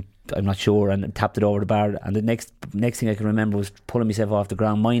from I'm not sure, and tapped it over the bar, and the next thing I can remember was pulling myself off the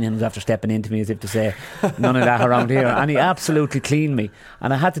ground. Moynihan was after stepping into me as if to say, none of that around here, and he absolutely cleaned me,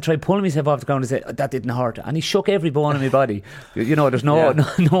 and I had to try pulling myself off the ground and say, that didn't hurt, and he shook every bone in my body. You know, there's no one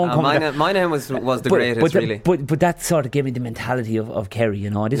coming. Moynihan was the greatest, really. But that sort of gave me the mentality of Kerry, you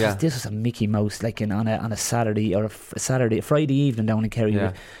know. This was a Mickey Mouse, like on a Saturday or a Friday evening down in Kerry,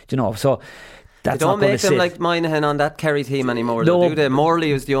 you know. So they don't make them like Moynihan on that Kerry team anymore. No. Do they?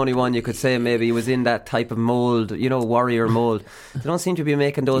 Morley was the only one you could say maybe he was in that type of mould, you know, warrior mould. They don't seem to be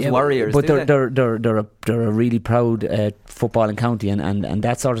making those warriors. But they're a really proud footballing county, and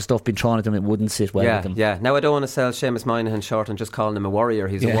that sort of stuff being thrown at them, it wouldn't sit well with them. Yeah. Now I don't want to sell Seamus Moynihan short and just calling him a warrior.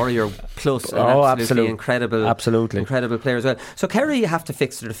 He's a warrior plus, absolutely incredible player as well. So Kerry, you have to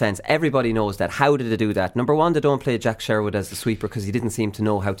fix their defence. Everybody knows that. How did they do that? Number one, they don't play Jack Sherwood as the sweeper because he didn't seem to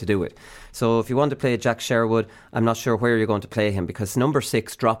know how to do it. So if you want to play Jack Sherwood, I'm not sure where you're going to play him, because number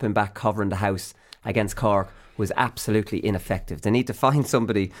 6 dropping back covering the house against Cork was absolutely ineffective. They need to find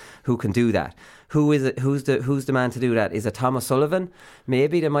somebody who can do that. Who is it? Who's the man to do that? Is it Thomas Sullivan?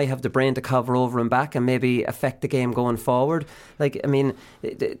 Maybe they might have the brain to cover over and back and maybe affect the game going forward. Like, I mean,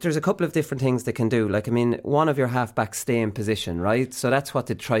 there's a couple of different things they can do. Like, I mean, one of your halfbacks stay in position, right? So that's what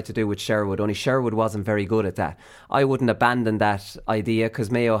they tried to do with Sherwood, only Sherwood wasn't very good at that. I wouldn't abandon that idea,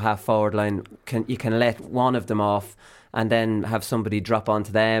 because Mayo half forward line, you can let one of them off and then have somebody drop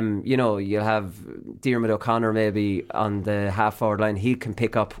onto them. You know, you'll have Diarmuid O'Connor maybe on the half forward line. He can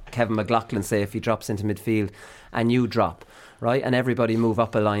pick up Kevin McLaughlin, say, if he drops into midfield, and you drop. right? And everybody move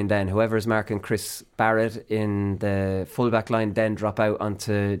up a line then. Whoever's marking Chris Barrett in the fullback line then drop out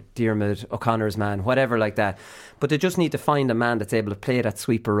onto Diarmuid O'Connor's man, whatever like that. But they just need to find a man that's able to play that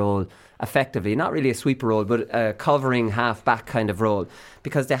sweeper role effectively. Not really a sweeper role, but a covering half-back kind of role,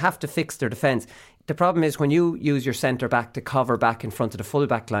 because they have to fix their defence. The problem is when you use your centre-back to cover back in front of the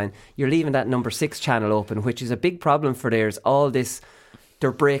full-back line, you're leaving that number 6 channel open, which is a big problem for theirs. All this...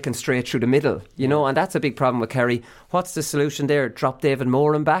 they're breaking straight through the middle, you know, and that's a big problem with Kerry. What's the solution there? Drop David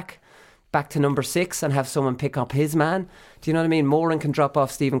Moran back to number 6 and have someone pick up his man. Do you know what I mean? Moran can drop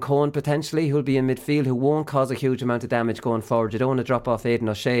off Stephen Cohen potentially, who'll be in midfield, who won't cause a huge amount of damage going forward. You don't want to drop off Aidan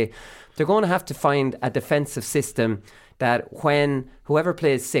O'Shea. They're going to have to find a defensive system that when whoever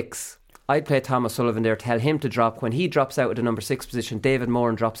plays 6, I'd play Thomas Sullivan there, tell him to drop. When he drops out of the number 6 position, David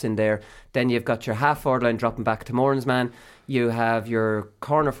Moran drops in there. Then you've got your half forward line dropping back to Moran's man. You have your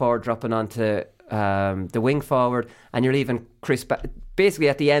corner forward dropping onto the wing forward, and you're leaving basically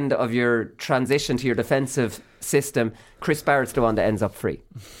at the end of your transition to your defensive system. Chris Barrett's the one that ends up free.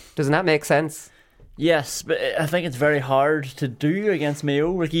 Doesn't that make sense? Yes, but I think it's very hard to do against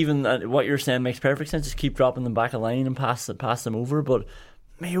Mayo. Like, even what you're saying makes perfect sense. Just keep dropping them back a line and pass them over. But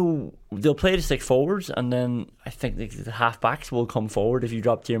Mayo, they'll play the 6 forwards, and then I think the half backs will come forward if you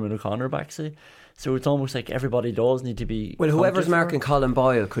drop Diarmuid O'Connor back, say. So it's almost like everybody does need to be... Well, whoever's marking Colin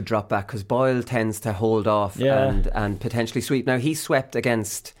Boyle could drop back, because Boyle tends to hold off and potentially sweep. Now, he swept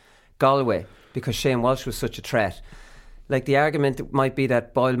against Galway because Shane Walsh was such a threat. Like, the argument might be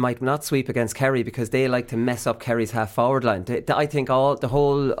that Boyle might not sweep against Kerry because they like to mess up Kerry's half-forward line. I think the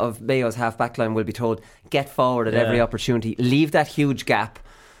whole of Mayo's half-back line will be told, get forward at every opportunity, leave that huge gap.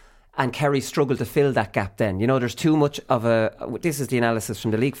 And Kerry struggle to fill that gap then. You know, there's too much of this is the analysis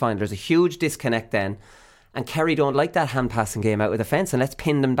from the league final, there's a huge disconnect then, and Kerry don't like that hand passing game out of the fence, and let's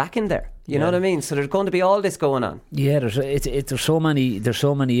pin them back in there. You know what I mean? So there's going to be all this going on. Yeah, there's so many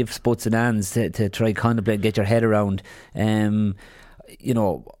ifs, buts and ands to try contemplate and get your head around. You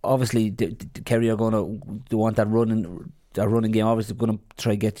know, obviously Kerry are going to want that running game. Obviously going to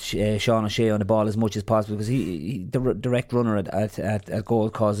try to get Sean O'Shea on the ball as much as possible, because he the direct runner at goal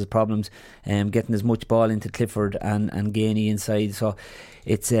causes problems. Getting as much ball into Clifford and Gainey inside, so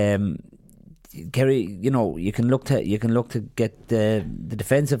it's Kerry, you know, you can look to get the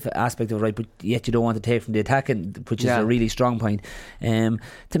defensive aspect of it right, but yet you don't want to take from the attacking, which is a really strong point. To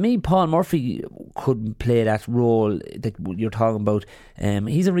me, Paul Murphy could play that role that you're talking about.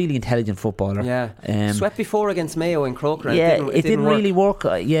 He's a really intelligent footballer. Yeah, swept before against Mayo in Croker. Yeah, it didn't really work.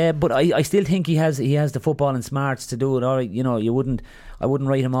 But I still think he has the footballing smarts to do it. All right, you know, I wouldn't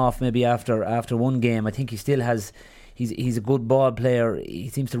write him off maybe after one game. I think he still has. He's a good ball player. He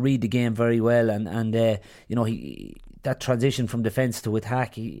seems to read the game very well, and you know, that transition from defence to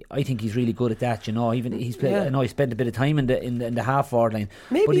attack, I think he's really good at that. You know, even he's played. I know he spent a bit of time in the half forward line.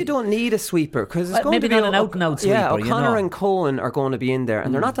 Maybe you don't need a sweeper, because it's going maybe to be not an out and out sweeper. Yeah, O'Connor, you know, and Cohen are going to be in there,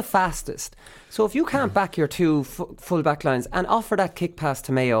 and they're not the fastest. So if you can't back your two full back lines and offer that kick pass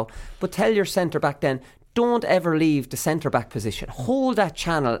to Mayo, but tell your centre back then, don't ever leave the centre-back position. Hold that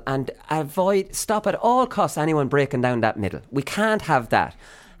channel and stop at all costs anyone breaking down that middle. We can't have that.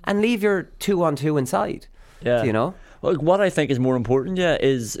 And leave your 2-on-2 inside. Yeah. You know? Well, what I think is more important,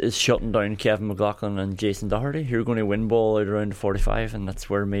 is shutting down Kevin McLaughlin and Jason Doherty, who are going to win ball out around 45, and that's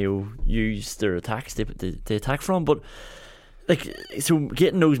where Mayo use their attacks, they attack from. But so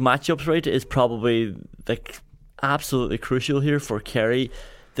getting those matchups right is probably absolutely crucial here for Kerry.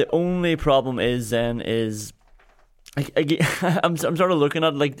 The only problem is I'm sort of looking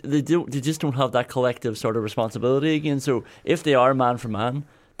at they just don't have that collective sort of responsibility again. So if they are man for man,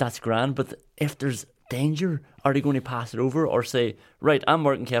 that's grand. But if there's danger, are they going to pass it over or say, right, I'm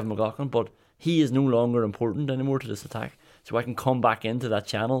marking Kevin McLaughlin, but he is no longer important anymore to this attack, so I can come back into that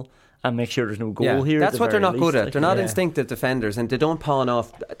channel and make sure there's no goal here. That's what they're not good at. They're not instinctive defenders, and they don't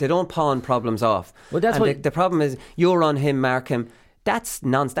pawn problems off. Well, that's what the problem is. You're on him, mark him. That's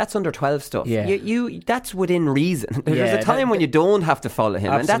nonsense. That's under 12 stuff. Yeah. That's within reason. There's a time when you don't have to follow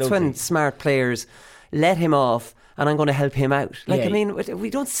him. Absolutely. And that's when smart players let him off, and I'm going to help him out. I mean, we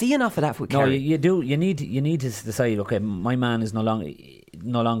don't see enough of that with Kerry. No, you do. You need to decide, okay, my man is no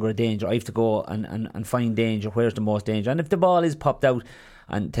longer a danger. I have to go and find danger. Where's the most danger? And if the ball is popped out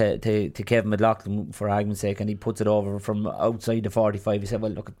and to Kevin McLaughlin, for argument's sake, and he puts it over from outside the 45, you say,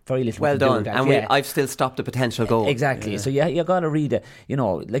 well, look, very little well done, do and I've still stopped a potential goal. Exactly. So you got to read it. You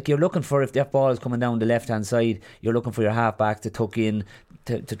know, like, you're looking for, if that ball is coming down the left hand side, you're looking for your half back to tuck in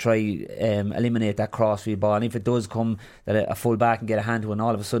to try eliminate that crossfield ball. And if it does come that a full back can get a hand to, and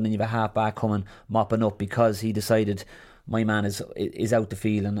all of a sudden you have a half back coming mopping up because he decided, my man is out the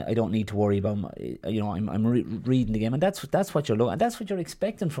field, and I don't need to worry about him. I'm reading the game, and that's what you're looking, and that's what you're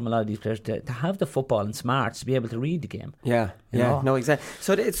expecting from a lot of these players, to have the football and smarts to be able to read the game. No, exactly.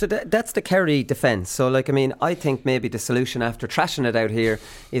 So that's the Kerry defence. So I think maybe the solution after trashing it out here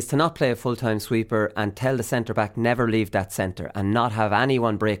is to not play a full-time sweeper and tell the centre back never leave that centre and not have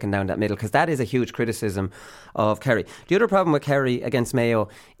anyone breaking down that middle, because that is a huge criticism of Kerry. The other problem with Kerry against Mayo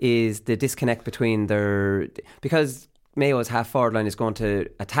is the disconnect between because Mayo's half forward line is going to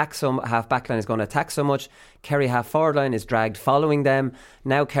attack half back line is going to attack so much. Kerry half forward line is dragged following them.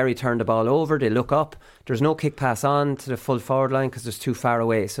 Now Kerry turned the ball over, they look up, there's no kick pass on to the full forward line because it's too far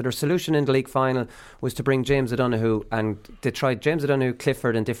away. So their solution in the league final was to bring James O'Donoghue, and they tried James O'Donoghue,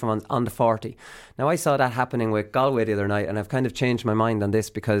 Clifford and different ones on the 40. Now I saw that happening with Galway the other night, and I've kind of changed my mind on this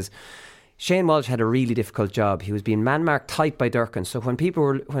because Shane Walsh had a really difficult job. He was being man-marked tight by Durkin. So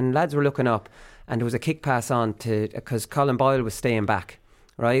when lads were looking up and there was a kick pass on because Colin Boyle was staying back,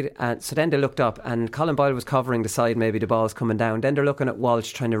 right? And so then they looked up and Colin Boyle was covering the side, maybe the ball's coming down. Then they're looking at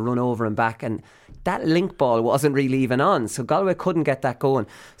Walsh trying to run over and back, and that link ball wasn't really even on. So Galway couldn't get that going.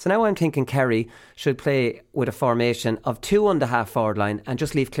 So now I'm thinking Kerry should play with a formation of 2 on the half forward line and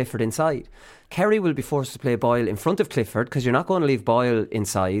just leave Clifford inside. Kerry will be forced to play Boyle in front of Clifford because you're not going to leave Boyle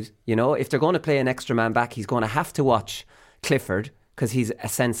inside. If they're going to play an extra man back, he's going to have to watch Clifford because he's a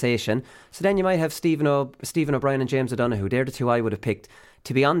sensation. So then you might have Stephen O'Brien and James O'Donoghue. They're the two I would have picked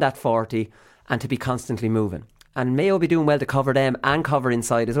to be on that 40 and to be constantly moving. And Mayo be doing well to cover them and cover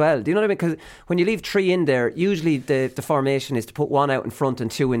inside as well. Do you know what I mean? Because when you leave 3 in there, usually the formation is to put 1 out in front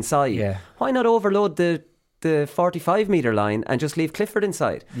and 2 inside. Yeah. Why not overload the 45 metre line and just leave Clifford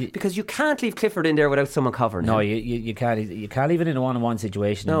inside? Because you can't leave Clifford in there without someone covering him. No, you can't leave it in a 1-on-1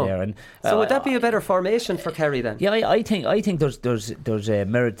 situation in there. And so would that be a better formation for Kerry then? Yeah, I think there's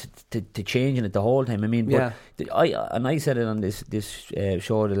merit to changing it the whole time. I mean, I said it on this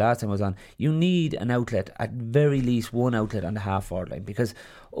show the last time I was on. You need an outlet, at very least one outlet on the half forward line, because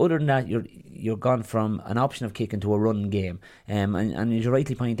other than that, you're gone from an option of kicking to a running game. And as you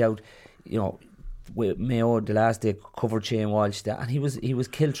rightly point out, with Mayo the last day covered Shane Walsh, and he was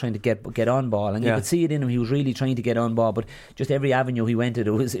killed trying to get on ball, and you could see it in him. He was really trying to get on ball, but just every avenue he went to,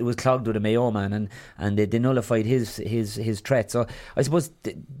 it was clogged with a Mayo man, and they nullified his threat. So I suppose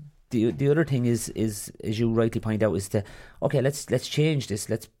the other thing is as you rightly point out, is let's change this.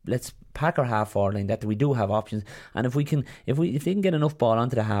 Let's pack our half forward line, that we do have options, and if they can get enough ball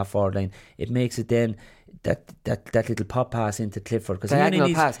onto the half forward line, it makes it then that little pop pass into Clifford, because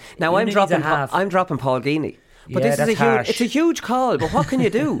diagonal pass. Now I'm dropping Paul Geaney. But this is it's a huge call, but what can you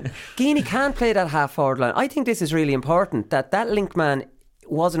do? Geaney can't play that half forward line. I think this is really important, that link man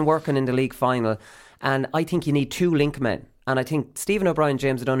wasn't working in the league final, and I think you need 2 link men, and I think Stephen O'Brien,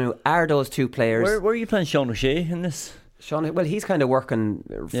 James O'Donoghue are those 2 players. Where are you playing Sean O'Shea in this? Well, he's kind of working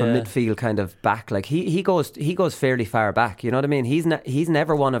from midfield, kind of back. Like he goes fairly far back. You know what I mean? He's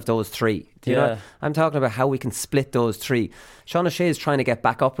never one of those 3. Do you know? I'm talking about how we can split those 3. Sean O'Shea is trying to get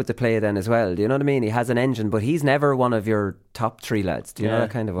back up with the play then as well. Do you know what I mean? He has an engine, but he's never one of your top 3 lads. Do you know that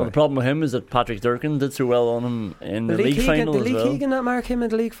kind of way? Well, the problem with him is that Patrick Durkin did so well on him in the league final as well. Did Lee Keegan not mark him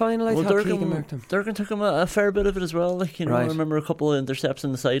in the league final? I thought Keegan marked him. Durkin took him a fair bit of it as well. I remember a couple of intercepts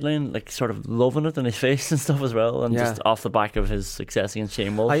in the sideline, sort of loving it in his face and stuff as well, and just off the back of his success against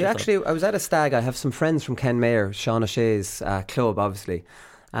Shane Walsh. I was at a stag. I have some friends from Kenmare, Sean O'Shea's club, obviously,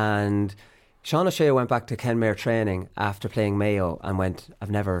 and Sean O'Shea went back to Kenmare training after playing Mayo and went, I've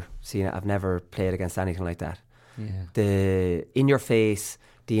never seen it, I've never played against anything like that. The in your face,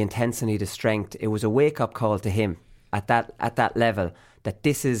 the intensity, the strength, it was a wake up call to him at that level, that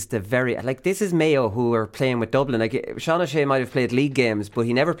this is this is Mayo who are playing with Dublin. Sean O'Shea might have played league games, but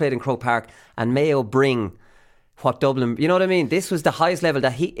he never played in Croke Park, and Mayo bring what Dublin, you know what I mean? This was the highest level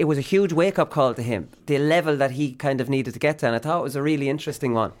it was a huge wake up call to him, the level that he kind of needed to get to, and I thought it was a really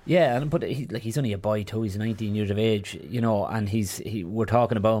interesting one. Yeah, but he's only a boy too. He's 19 years of age, and we're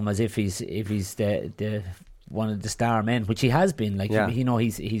talking about him as if he's the one of the star men, which he has been.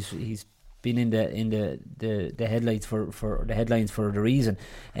 He's been in the headlights for the headlines for the reason,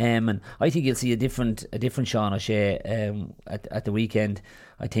 and I think you'll see a different Sean O'Shea at the weekend.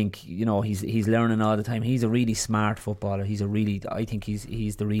 I think he's learning all the time. He's a really smart footballer. I think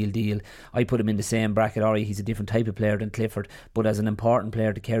he's the real deal. I put him in the same bracket. He's a different type of player than Clifford, but as an important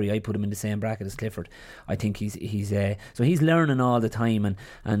player to Kerry, I put him in the same bracket as Clifford. I think he's learning all the time, and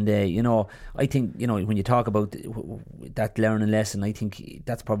I think when you talk about that learning lesson, I think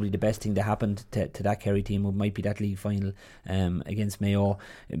that's probably the best thing that happened to that Kerry team. It might be that league final against Mayo,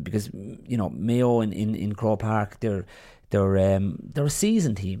 because Mayo in Croke Park, they're a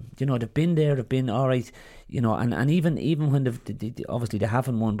seasoned team. You know, they've been there, they've been all right. You know, and even when they obviously they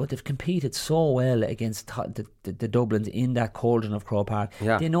haven't won, but they've competed so well against the Dublins in that cauldron of Croke Park.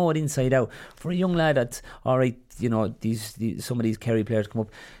 Yeah. They know it inside out. For a young lad that's all right, you know, some of these Kerry players come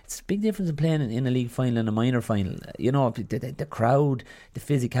up. It's a big difference in playing in a league final and a minor final. You know, the crowd, the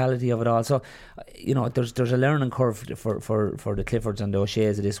physicality of it all. So, you know, there's a learning curve for the Cliffords and the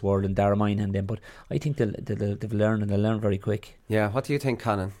O'Sheas of this world and Dara Moynihan and them. But I think they've learned, and they'll learn very quick. Yeah. What do you think,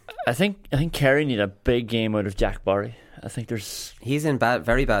 Conan? I think Kerry need a big game out of Jack Barry. I think he's in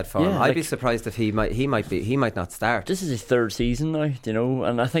very bad form. Yeah, I'd be surprised if he might not start. This is his third season now, you know,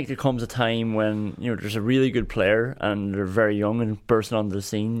 and I think there comes a time when, you know, there's a really good player and they're very young and bursting onto the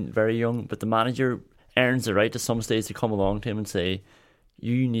scene very young, but the manager earns the right at some stage to come along to him and say,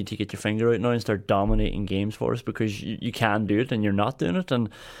 you need to get your finger out now and start dominating games for us, because you can do it and you're not doing it. And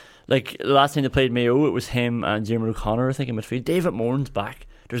like the last time they played Mayo, it was him and Jimmy O'Connor, I think, in midfield. David Moran's back.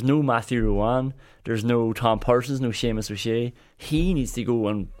 There's no Matthew Rowan. There's no Tom Parsons, no Seamus O'Shea. He needs to go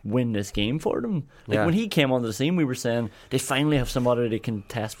and win this game for them. Like when he came onto the scene, we were saying they finally have somebody they can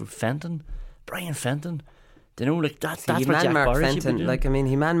test with Fenton. Brian Fenton. You know, like that's what Jack Barry should be doing. Like, I mean,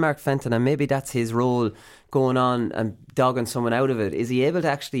 he man-marked Fenton, and maybe that's his role going on and dogging someone out of it. Is he able to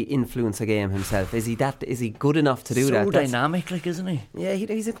actually influence a game himself? Is he good enough to do that? So dynamic, like, isn't he? Yeah,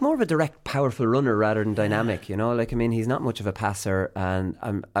 he's more of a direct, powerful runner rather than dynamic. You know, like, I mean, he's not much of a passer,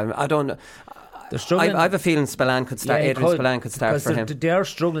 and I don't know. I have a feeling Spillane could start. Adrian Spillane could start for him. They are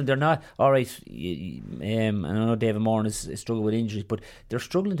struggling. They're not all right. And I know David Moran is struggling with injuries, but they're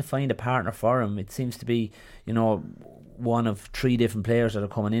struggling to find a partner for him. It seems to be, you know, one of three different players that are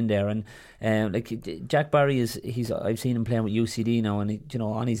coming in there, and like Jack Barry I've seen him playing with UCD now, and you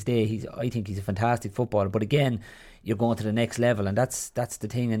know, on his day, I think he's a fantastic footballer. But again, you're going to the next level, and that's the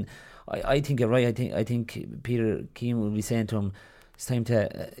thing. And I think you're right. I think Peter Keane will be saying to him, it's time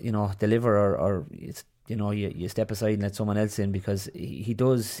to deliver, or it's, you know, you step aside and let someone else in, because he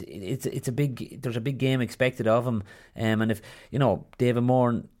does. There's a big game expected of him, and if, you know, David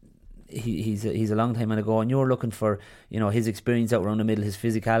Moore, he's a long time ago, and you're looking for, you know, his experience out around the middle, his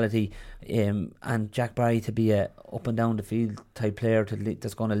physicality, and Jack Barry to be a up and down the field type player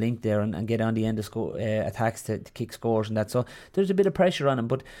that's going to link there and get on the end of attacks to kick scores and that. So there's a bit of pressure on him,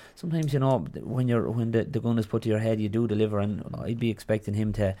 but sometimes, you know, when the gun is put to your head, you do deliver, and I'd be expecting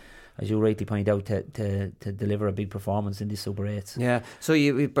him to, as you rightly point out, to deliver a big performance in these Super 8s. Yeah, so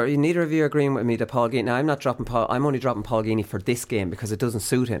neither of you are agreeing with me that Paul Geaney. Now, I'm only dropping Paul Geaney for this game because it doesn't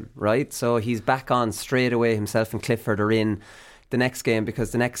suit him, right? So he's back on straight away. Himself and Clifford are in the next game,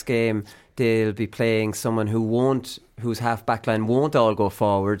 because the next game they'll be playing someone whose half back line won't all go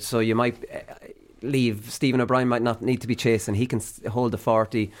forward. So you might leave. Stephen O'Brien might not need to be chasing. He can hold the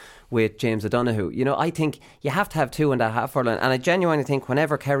 40 with James O'Donoghue. You know, I think you have to have two in that half forward line, and I genuinely think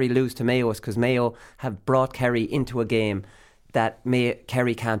whenever Kerry lose to Mayo, it's because Mayo have brought Kerry into a game that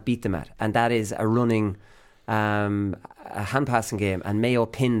Kerry can't beat them at, and that is a running a hand passing game, and Mayo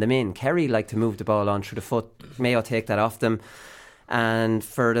pin them in. Kerry like to move the ball on through the foot. Mayo take that off them, and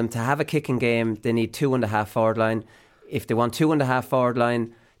for them to have a kicking game, they need two in the half forward line. If they want two in the half forward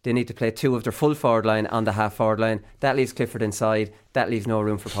line, they need to play two of their full forward line on the half forward line. That leaves Clifford inside. That leaves no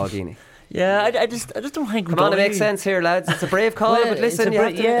room for Paul Geaney. Yeah, I just don't think. Come on, it makes sense here, lads. It's a brave call, but listen,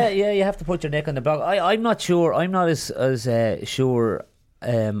 you have to put your neck on the block. I'm not sure. I'm not as sure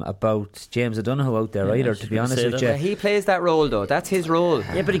about James O'Donoghue out there either, to be honest with you. Yeah, he plays that role though. That's his role.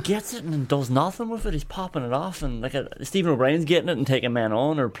 Yeah, but he gets it and does nothing with it. He's popping it off, and like Stephen O'Brien's getting it and taking men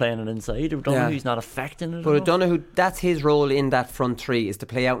on or playing it inside. O'Donoghue's not affecting it. But O'Donoghue, that's his role in that front three, is to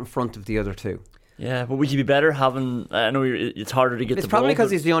play out in front of the other two. Yeah, but would you be better having... I know it's harder to get the ball. It's probably because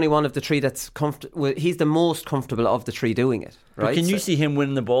he's the only one of the three that's comfortable. He's the most comfortable of the three doing it, right? But can you see him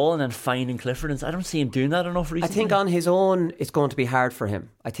winning the ball and then finding Clifford? And I don't see him doing that enough recently. I think on his own it's going to be hard for him.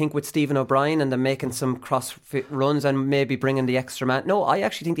 I think with Stephen O'Brien and them making some cross runs and maybe bringing the extra man. No, I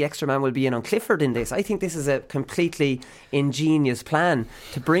actually think the extra man will be in on Clifford in this. I think this is a completely ingenious plan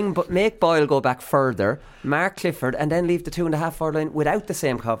to make Boyle go back further, mark Clifford, and then leave the 2.5 forward line without the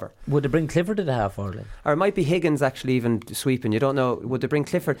same cover. Would they bring Clifford to the half forward line? Or it might be Higgins actually even sweeping. You don't know. Would they bring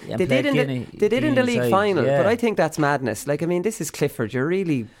Clifford? Yeah, they did in the league final, but I think that's madness. Like, I mean, this is Clifford. You're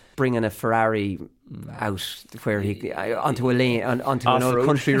really bringing a Ferrari out where he onto a lane onto an old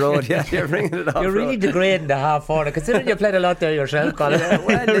country road. Yeah, you're bringing it off. You're really degrading the half forward, considering you played a lot there yourself, Colin. Yeah,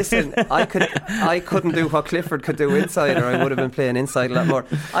 well, listen, I couldn't do what Clifford could do inside, or I would have been playing inside a lot more.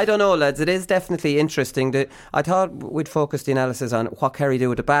 I don't know, lads. It is definitely interesting. I thought we'd focus the analysis on what Kerry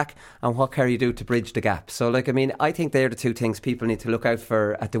do at the back and what Kerry do to bridge the gap. So, like, I mean, I think they're the two things people need to look out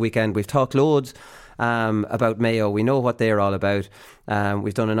for at the weekend. We've talked loads about Mayo. We know what they're all about.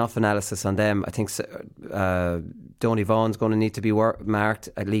 We've done enough analysis on them. I think Donny Vaughan's going to need to be marked.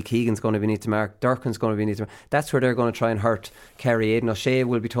 Lee Keegan's going to need to mark. Durkin's going to need to mark. That's where they're going to try and hurt Kerry. Aidan O'Shea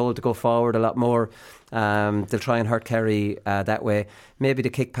will be told to go forward a lot more. They'll try and hurt Kerry that way. Maybe the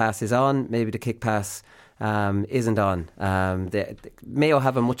kick pass is on. Maybe the kick pass isn't on. Mayo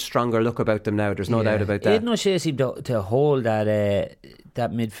have a much stronger look about them now. There's no doubt about that. Aidan O'Shea seemed to hold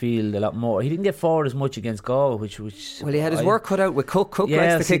that midfield a lot more. He didn't get forward as much against Galway, which well, he had his work cut out with Cook. Cook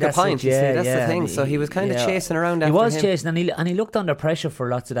likes to kick a pint. That's the thing. So he was kind of chasing around. He was chasing, and he looked under pressure for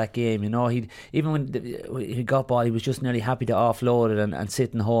lots of that game. You know, even when he got ball, he was just nearly happy to offload it and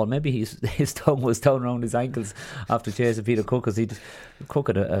sit and hold. Maybe his tongue was down around his ankles after chasing Peter Cook, because Cook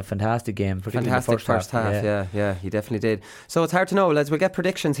had a fantastic game. Fantastic first half. Yeah, he definitely did. So it's hard to know, lads. We'll get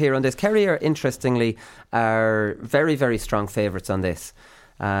predictions here on this. Kerry interestingly are very, very strong favourites on this.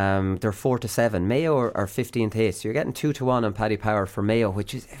 They're 4-7. Mayo are 15th. So you're getting 2-1 on Paddy Power for Mayo,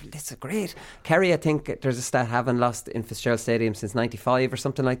 it's a great. Kerry, I think there's a stat, haven't lost in Fitzgerald Stadium since '95 or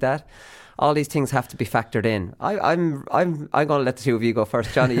something like that. All these things have to be factored in. I'm going to let the two of you go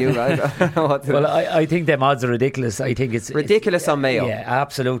first. Johnny, you. I think them odds are ridiculous. I think it's ridiculous on Mayo. Yeah,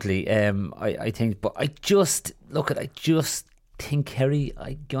 absolutely. I think, but I just think Kerry.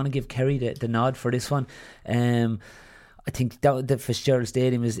 I'm going to give Kerry the nod for this one. I think the Fitzgerald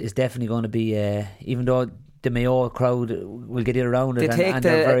Stadium is definitely going to be, even though the Mayo crowd will get it around it. They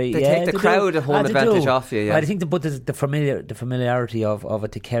take the crowd a home advantage off you. Yeah. I think the familiarity of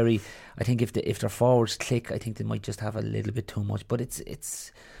it to Kerry. I think if their forwards click, I think they might just have a little bit too much. But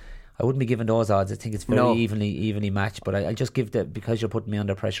it's I wouldn't be giving those odds. I think it's very evenly matched. But I just give because you're putting me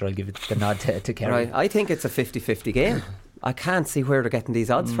under pressure, I'll give it the nod to Kerry. Right. I think it's a 50-50 game. I can't see where they're getting these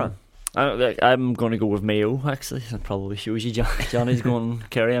odds from. I'm going to go with Mayo, actually. That probably shows you. Johnny's going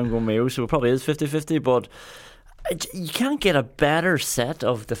Kerry, I'm going Mayo, so it probably is 50-50, but you can't get a better set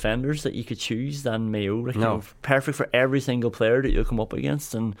of defenders that you could choose than Mayo. Perfect for every single player that you'll come up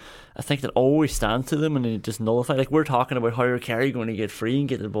against, and I think that always stands to them, and it just nullify. Like, we're talking about how are Kerry going to get free and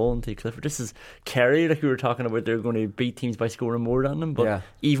get the ball into Clifford. This is Kerry, like we were talking about, they're going to beat teams by scoring more than them, but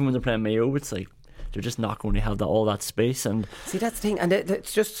even when they're playing Mayo, it's like they're just not going to have all that space. And see, that's the thing, and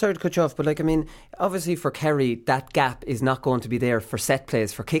it's just, sorry to cut you off, but obviously for Kerry that gap is not going to be there for set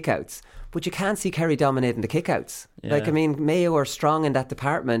plays, for kickouts, but you can't see Kerry dominating the kickouts. Mayo are strong in that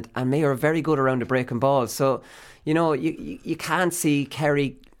department, and Mayo are very good around the breaking balls, so you can't see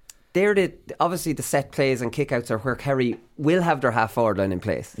Kerry. Obviously the set plays and kickouts are where Kerry will have their half forward line in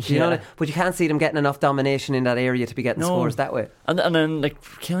place. But you can't see them getting enough domination in that area to be getting scores that way. And then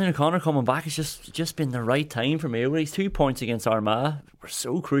Cillian O'Connor coming back, it's just been the right time for Mayo. These 2 points against Armagh were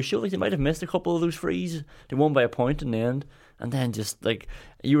so crucial. They might have missed a couple of those frees. They won by a point in the end. And then just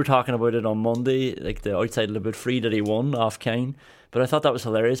you were talking about it on Monday, the outside a little bit free that he won off Kane. But I thought that was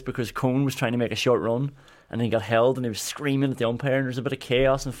hilarious because Cohn was trying to make a short run, and then he got held and he was screaming at the umpire, and there's a bit of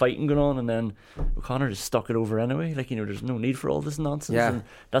chaos and fighting going on, and then O'Connor just stuck it over anyway. There's no need for all this nonsense, and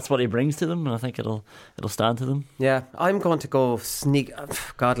that's what he brings to them, and I think it'll stand to them. Yeah, I'm going to go sneak.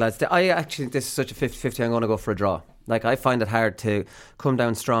 God, lads, this is such a 50-50. I'm going to go for a draw. I find it hard to come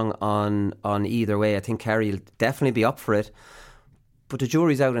down strong on either way. I think Kerry will definitely be up for it, but the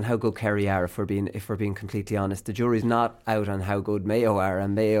jury's out on how good Kerry are. If we're being completely honest, the jury's not out on how good Mayo are.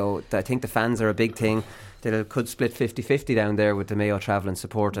 And Mayo, I think the fans are a big thing. They could split 50-50 down there with the Mayo travelling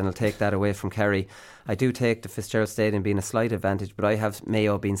support, and I'll take that away from Kerry. I do take the Fitzgerald Stadium being a slight advantage, but I have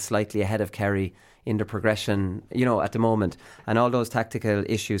Mayo being slightly ahead of Kerry in the progression, at the moment. And all those tactical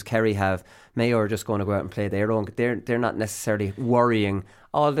issues Kerry have, Mayo are just going to go out and play their own. They're not necessarily worrying.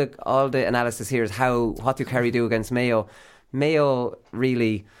 All the analysis here is what do Kerry do against Mayo. Mayo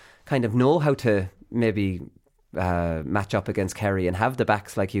really kind of know how to maybe match up against Kerry and have the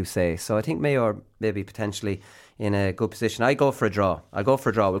backs, like you say. So I think Mayo are maybe potentially in a good position. I go for a draw.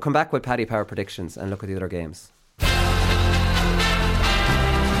 We'll come back with Paddy Power predictions and look at the other games.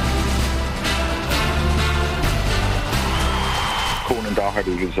 Conan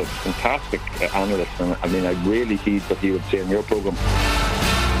Doherty, who's a fantastic analyst, and I really heed what he would say in your programme.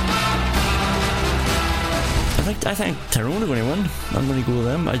 I think Tyrone are going to win. I'm going to go with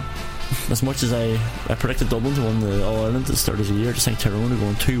them. As much as I predicted Dublin to win the All-Ireland at the start of the year, I just think Tyrone are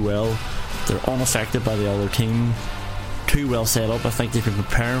going too well. They're unaffected by the other team. Too well set up. I think they've been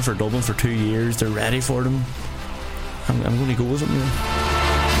preparing for Dublin for 2 years. They're ready for them. I'm going to go with them.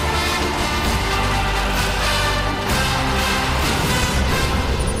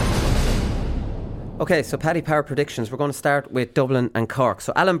 Okay, so Paddy Power predictions. We're going to start with Dublin and Cork.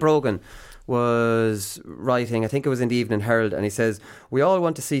 So Alan Brogan was writing, I think it was in the Evening Herald, and he says, we all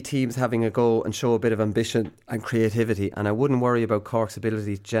want to see teams having a go and show a bit of ambition and creativity, and I wouldn't worry about Cork's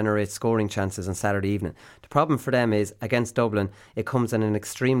ability to generate scoring chances on Saturday evening. The problem for them is, against Dublin, it comes at an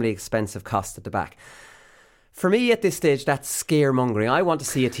extremely expensive cost at the back. For me at this stage, that's scaremongering. I want to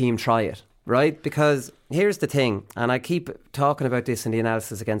see a team try it, right? Because here's the thing, and I keep talking about this in the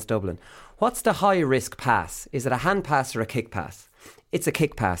analysis against Dublin. What's the high risk pass? Is it a hand pass or a kick pass? It's a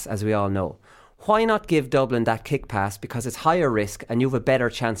kick pass, as we all know. Why not give Dublin that kick pass? Because it's higher risk and you have a better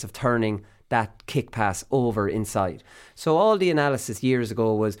chance of turning that kick pass over inside. So all the analysis years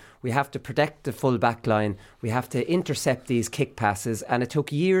ago was we have to protect the full back line, we have to intercept these kick passes, and it took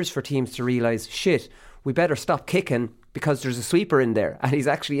years for teams to realise, shit, we better stop kicking because there's a sweeper in there and he's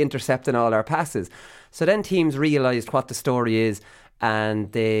actually intercepting all our passes. So then teams realised what the story is,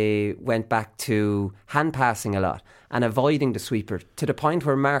 and they went back to hand passing a lot and avoiding the sweeper, to the point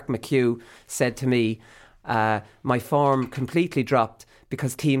where Mark McHugh said to me, my form completely dropped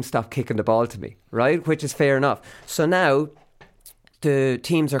because teams stopped kicking the ball to me, right? Which is fair enough. So now the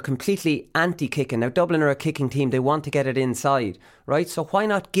teams are completely anti-kicking. Now Dublin are a kicking team, they want to get it inside, right? So why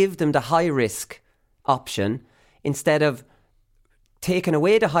not give them the high risk option instead of taking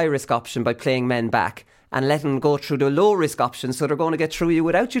away the high risk option by playing men back and letting them go through the low risk option, so they're going to get through you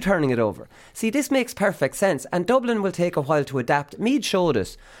without you turning it over. See, this makes perfect sense, and Dublin will take a while to adapt. Meath showed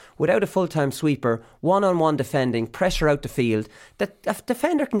us, without a full-time sweeper, one-on-one defending, pressure out the field, that a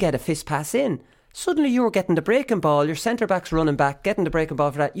defender can get a fist pass in. Suddenly you're getting the breaking ball, your centre-back's running back, getting the breaking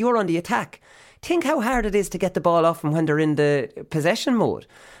ball for that, you're on the attack. Think how hard it is to get the ball off them when they're in the possession mode.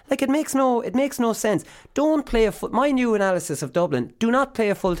 Like, it makes no sense. Don't play my new analysis of Dublin, do not play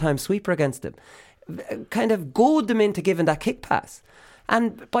a full-time sweeper against them. Kind of goad them into giving that kick pass.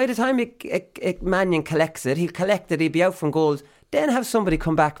 And by the time Mannion collects it, he'll be out from goals, then have somebody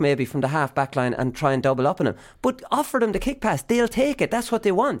come back maybe from the half-back line and try and double up on him. But offer them the kick pass, they'll take it, that's what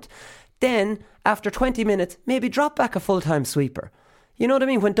they want. Then, after 20 minutes, maybe drop back a full-time sweeper. You know what I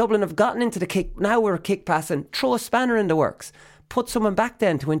mean? When Dublin have gotten into the kick, now we're kick passing, throw a spanner in the works. Put someone back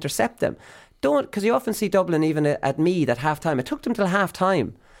then to intercept them. Don't, because you often see Dublin even at Meath at half-time. It took them till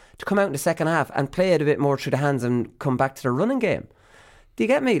half-time to come out in the second half and play it a bit more through the hands and come back to the running game. Do you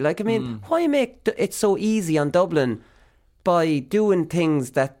get me? Like, I mean, why make it so easy on Dublin by doing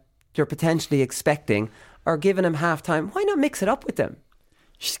things that you're potentially expecting or giving them half-time? Why not mix it up with them?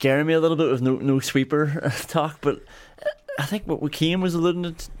 Scaring me a little bit with no sweeper talk, but I think what Keane was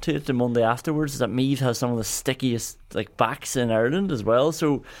alluding to the Monday afterwards is that Meath has some of the stickiest backs in Ireland as well.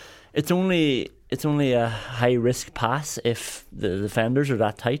 So it's only a high risk pass if the defenders are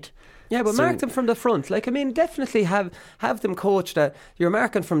that tight. Yeah, but mark them from the front. Definitely have them coached that you're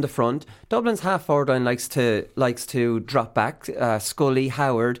marking from the front. Dublin's half forward line likes to drop back. Scully,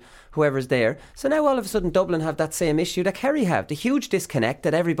 Howard, whoever's there. So now all of a sudden Dublin have that same issue that Kerry have, the huge disconnect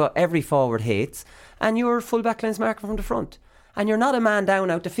that every forward hates, and your full back line's marking from the front. And you're not a man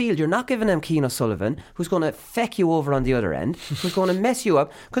down out the field. You're not giving them Keane O'Sullivan, who's going to feck you over on the other end, who's going to mess you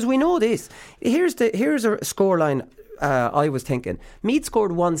up. Because we know this. Here's a scoreline. I was thinking Meath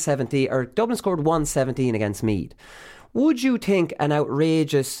scored 170, or Dublin scored 117 against Meath. Would you think an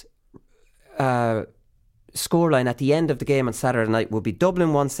outrageous scoreline at the end of the game on Saturday night would be Dublin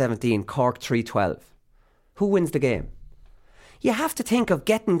 117, Cork 312? Who wins the game? You have to think of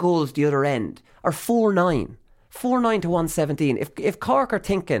getting goals the other end, or 4-9 to 117. If Cork are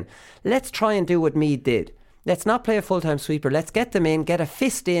thinking, let's try and do what Meath did, let's not play a full-time sweeper, let's get them in, get a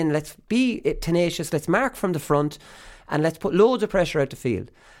fist in, let's be tenacious, let's mark from the front, and let's put loads of pressure out the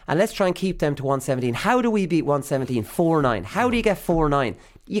field, and let's try and keep them to 117. How do we beat 117? 4-9. How do you get 4-9?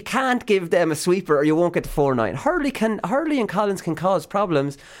 You can't give them a sweeper or you won't get to 4-9. Hurley and Collins can cause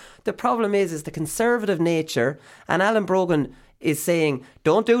problems. The problem is the conservative nature, and Alan Brogan is saying,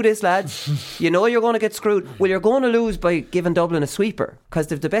 don't do this, lads. You know you're going to get screwed. Well, you're going to lose by giving Dublin a sweeper, because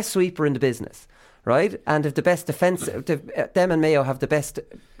they've the best sweeper in the business, right? And if the best defence, them and Mayo have the best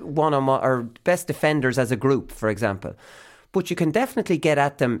one-on-one or best defenders as a group, for example. But you can definitely get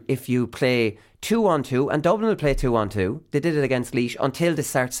at them if you play 2-on-2, and Dublin will play 2-on-2. They did it against Laois until they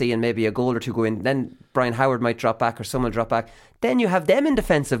start seeing maybe a goal or two go in. Then Brian Howard might drop back or someone drop back. Then you have them in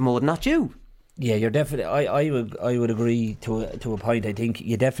defensive mode, not you. Yeah, you're definitely. I would agree to a point. I think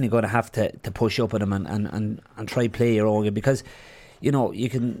you're definitely going to have to push up at them and try play your own game, because you know you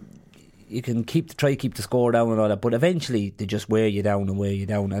can try to keep the score down and all that, but eventually they just wear you down.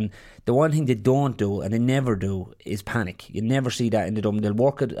 And the one thing they don't do, and they never do, is panic. You never see that in the Dublin. They'll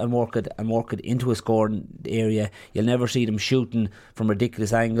work it into a scoring area. You'll never see them shooting from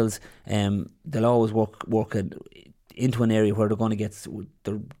ridiculous angles. They'll always work it into an area where they're going to get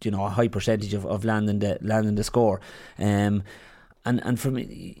a high percentage of landing the score. And for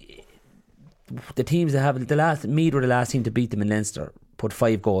me, the teams that have Meath were the last team to beat them in Leinster, put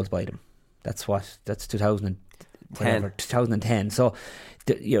 5 goals by them. That's 2010. So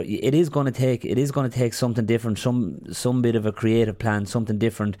it is going to take something different, some bit of a creative plan, something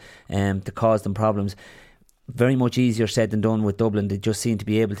different to cause them problems. Very much easier said than done with Dublin. They just seem to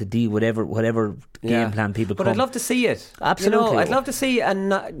be able to deal with whatever game plan people come. But I'd love to see it. Absolutely. I'd love to see and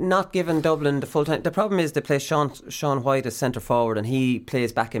not giving Dublin the full time. The problem is they play Sean White as centre forward and he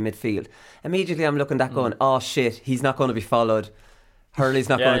plays back in midfield. Immediately I'm looking at that going, oh shit, he's not going to be followed. Hurley's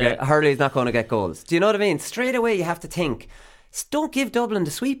not going to get goals. Do you know what I mean? Straight away you have to think, don't give Dublin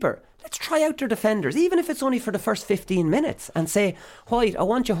the sweeper. Let's try out their defenders, even if it's only for the first 15 minutes, and say, White, I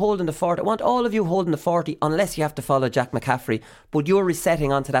want you holding the 40. I want all of you holding the 40, unless you have to follow Jack McCaffrey, but you're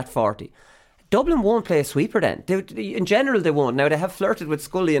resetting onto that 40. Dublin won't play a sweeper then. In general, they won't. Now, they have flirted with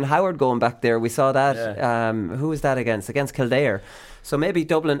Scully and Howard going back there. We saw that. Yeah. Who was that against? Against Kildare. So maybe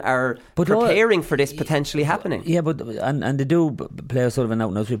Dublin are preparing for this potentially happening. Yeah, but and they do play sort of an out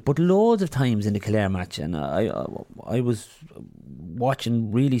and out. But loads of times in the Kildare match, and I was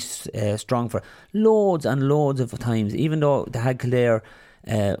watching really strong for loads and loads of times, even though they had Kildare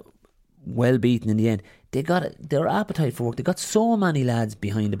well beaten in the end, they got their appetite for work. They got so many lads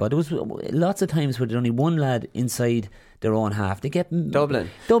behind the ball. There was lots of times where there's only one lad inside their own half. They get Dublin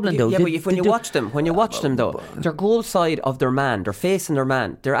though. When you watch them though, they're goal side of their man. They're facing their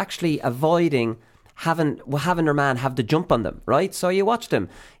man. They're actually avoiding having their man have the jump on them. Right. So you watch them.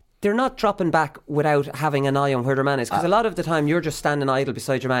 They're not dropping back without having an eye on where their man is, because a lot of the time you're just standing idle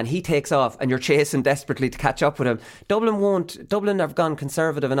beside your man. He takes off and you're chasing desperately to catch up with him. Dublin have gone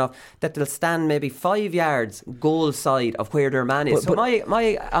conservative enough that they'll stand maybe 5 yards goal side of where their man is. So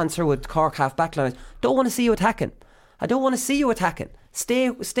my answer with Cork half back line is, don't want to see you attacking. I don't want to see you attacking.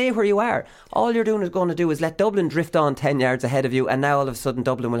 Stay where you are. All you're going to do is let Dublin drift on 10 yards ahead of you, and now all of a sudden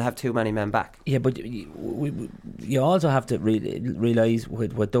Dublin will have too many men back. Yeah, but you also have to realise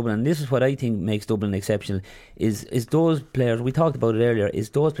with Dublin, and this is what I think makes Dublin exceptional, is those players, we talked about it earlier,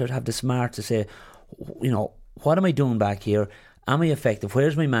 is those players have the smart to say, what am I doing back here? Am I effective?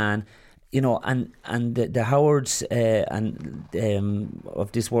 Where's my man? And the Howards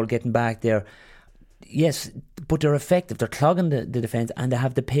of this world getting back there. Yes, but they're effective. They're clogging the defence, and they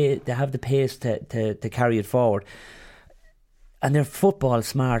have the pace to carry it forward. And their football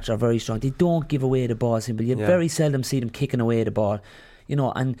smarts are very strong. They don't give away the ball simply. You very seldom see them kicking away the ball.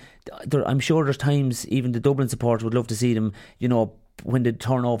 And I'm sure there's times even the Dublin supporters would love to see them, when they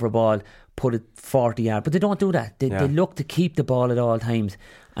turn over a ball, put it 40 yards. But they don't do that. They look to keep the ball at all times,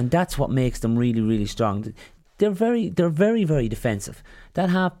 and that's what makes them really, really strong. They're very, very defensive. That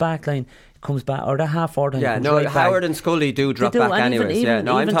half back line comes back, or that half forward line comes right Howard back. And Scully do drop back anyways. I'm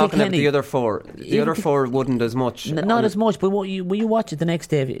talking about the other four. The other four wouldn't as much. Not as much, but when you watch it the next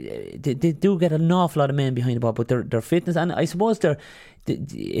day, they do get an awful lot of men behind the ball, but their fitness, and I suppose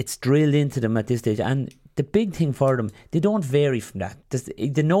it's drilled into them at this stage. And the big thing for them, they don't vary from that.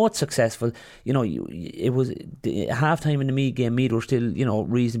 They know it's successful. It was half time in the Meath game. Meath were still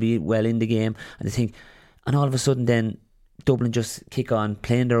reasonably well in the game, and they think, and all of a sudden then Dublin just kick on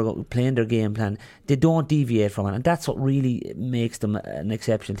playing their game plan. They don't deviate from it, and that's what really makes them an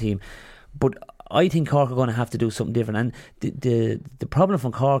exceptional team. But I think Cork are going to have to do something different, and the problem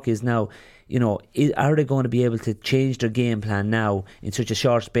from Cork is now, are they going to be able to change their game plan now in such a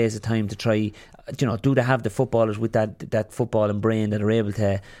short space of time to try, do they have the footballers with that footballing brain that are able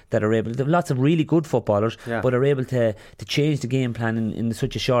to there are lots of really good footballers, but are able to change the game plan in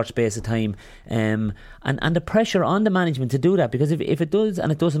such a short space of time, and the pressure on the management to do that, because if it does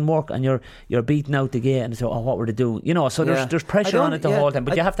and it doesn't work and you're beaten out the gate and so what were they doing, so there's pressure on it the whole time,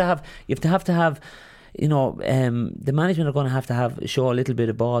 but you have to have the management are going to have show a little bit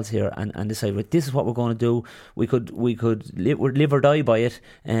of balls here and decide, right, this is what we're going to do. We could live or die by it,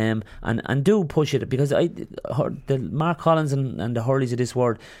 and do push it, because the Mark Collins and the Hurleys of this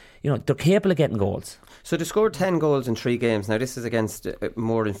world, they're capable of getting goals. So they scored 10 goals in 3 games. Now this is against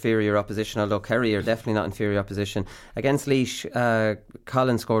more inferior opposition, although Kerry are definitely not inferior opposition. Against Laois,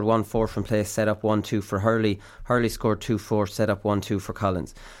 Collins scored 1-4 from play, set up 1-2 for Hurley. Hurley scored 2-4, set up 1-2 for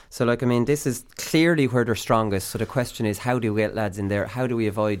Collins. So this is clearly where they're strongest. So the question is, how do we get lads in there? How do we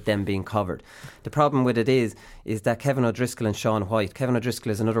avoid them being covered? The problem with it is that Kevin O'Driscoll and Sean White. Kevin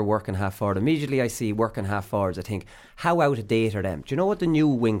O'Driscoll is another working half forward. Immediately I see working half forwards, I think, how out of date are them? Do you know what the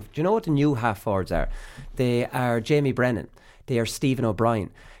new half forwards are? They are Jamie Brennan. They are Stephen O'Brien.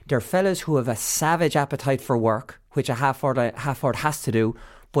 They're fellas who have a savage appetite for work, which a half forward has to do,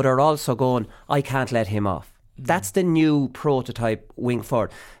 but are also going, I can't let him off. That's the new prototype wing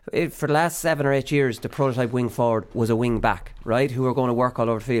forward. For the last 7 or 8 years, the prototype wing forward was a wing back, right? Who were going to work all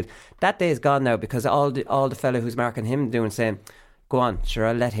over the field. That day is gone now because all the fella who's marking him doing saying, go on, sure,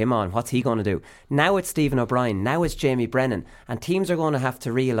 I'll let him on. What's he going to do? Now it's Stephen O'Brien. Now it's Jamie Brennan. And teams are going to have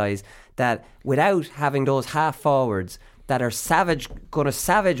to realise that without having those half forwards that are going to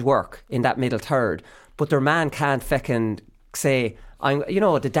savage work in that middle third, but their man can't feckin' say,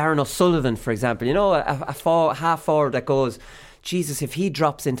 the Darren O'Sullivan, for example, a half forward that goes, Jesus, if he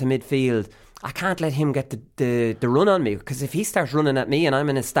drops into midfield, I can't let him get the run on me, because if he starts running at me and I'm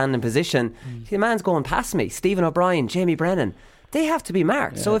in a standing position, the man's going past me. Stephen O'Brien, Jamie Brennan, they have to be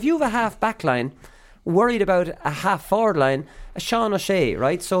marked. So if you have a half back line worried about a half forward line, a Sean O'Shea,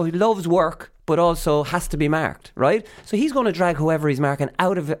 right? So he loves work but also has to be marked, right? So he's going to drag whoever he's marking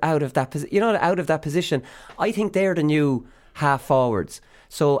out of that position. I think they're the new half forwards.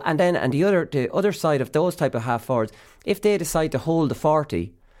 So and the other side of those type of half forwards, if they decide to hold the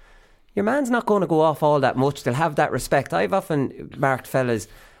 40, your man's not going to go off all that much. They'll have that respect. I've often marked fellas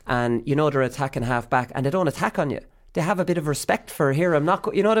and they're attacking half back and they don't attack on you. They have a bit of respect for here. I'm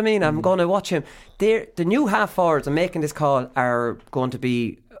not, you know what I mean? I'm going to watch him. The new half forwards, I'm making this call, are going to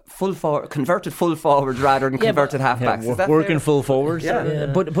be converted full forwards rather than converted half backs. Working fair? Full forwards. Yeah.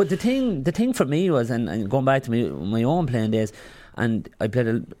 But the thing for me was, and going back to my own playing days, and I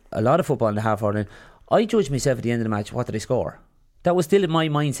played a lot of football in the half forward line, I judged myself at the end of the match, what did I score? That was still in my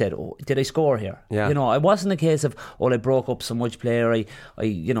mindset. Oh, did I score here? Yeah. I wasn't a case of I broke up so much player. I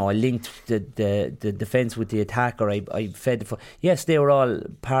linked the defence with the attack, or I fed the foot. Yes, they were all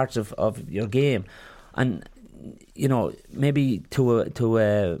parts of your game, and maybe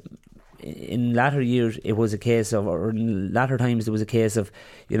in latter years it was a case of, or in latter times it was a case of,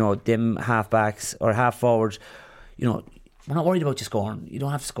 them half backs or half forwards. We're not worried about you scoring. You don't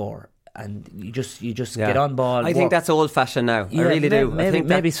have to score. And you just get on ball. I think that's old fashioned now. I really do. I think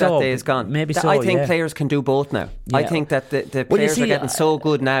that day is gone. I think players can do both now. Yeah. I think that the players are getting so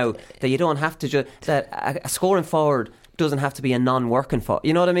good now that you don't have to that a scoring forward doesn't have to be a non-working forward.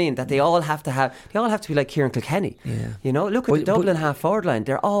 You know what I mean? That they all have to be like Kieran Kilkenny. Yeah. Look at the Dublin half forward line.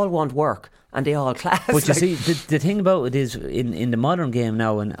 They all want work. And they all class. But you see, the thing about it is, in the modern game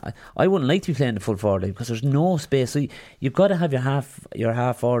now, and I wouldn't like to be playing the full forward line because there's no space. So you've got to have your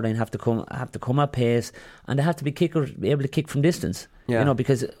half forward line have to come at pace, and they have to be able to kick from distance. Yeah.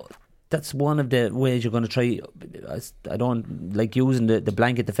 Because that's one of the ways you're going to try. I don't like using the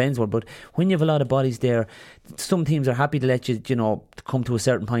blanket defence word, but when you have a lot of bodies there, some teams are happy to let you come to a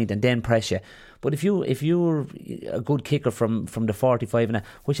certain point and then press you. But if you're a good kicker from the 45 and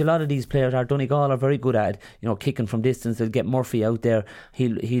which a lot of these players are, Donegal are very good at, kicking from distance. They'll get Murphy out there.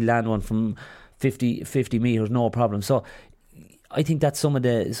 He'll land one from 50 metres, no problem. So I think that's some of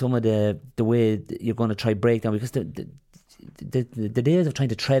the way you're going to try break down, because the days of trying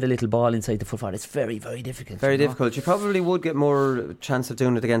to tread a little ball inside the full forward, it's very, very difficult. Very difficult. You probably would get more chance of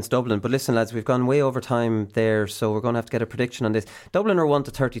doing it against Dublin. But listen, lads, we've gone way over time there, so we're going to have to get a prediction on this. Dublin are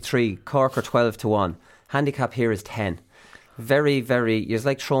 1-33, Cork are 12-1. Handicap here is 10. Very, very. It's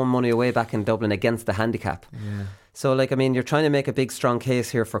like throwing money away back in Dublin against the handicap. Yeah. So, you're trying to make a big, strong case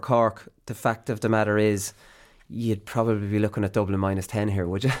here for Cork. The fact of the matter is, you'd probably be looking at Dublin -10 here,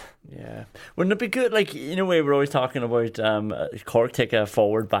 would you? Yeah. Wouldn't it be good? In a way, we're always talking about Cork take a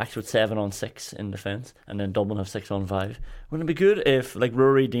forward backs with 7-on-6 in defence, and then Dublin have 6-on-5. Wouldn't it be good if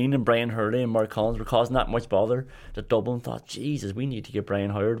Rory Dean and Brian Hurley and Mark Collins were causing that much bother that Dublin thought, Jesus, we need to get Brian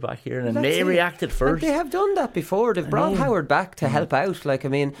Howard back here, and then they reacted first. And they have done that before. They've brought Howard back to help out.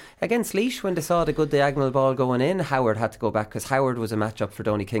 Against Laois, when they saw the good diagonal ball going in, Howard had to go back because Howard was a matchup for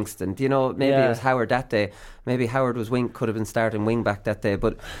Donny Kingston. Maybe it was Howard that day. Maybe Howard could have been starting wing back that day.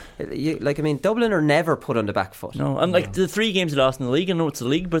 But Dublin are never put on the back foot. No, and the 3 games they lost in the league, I know it's the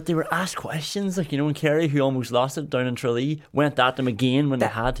league, but they were asked questions. In Kerry, who almost lost it down in Tralee, went at them again when they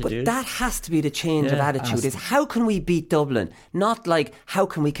had to do it. That has to be the change of attitude. Is how can we beat Dublin? Not how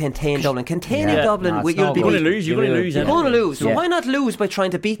can we contain Dublin? Containing Dublin, you'll be going to lose. You're going to lose. You're going to lose. So why not lose by trying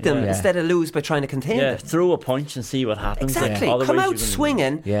to beat them instead of lose by trying to contain them? Throw a punch and see what happens. Exactly. Come out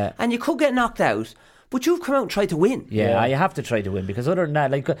swinging, and you could get knocked out. But you've come out and tried to win. Yeah, you have to try to win, because other than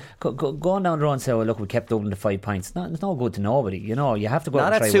that, going down the road and say, look, we kept Dublin to 5 points. It's not good to nobody. You have to go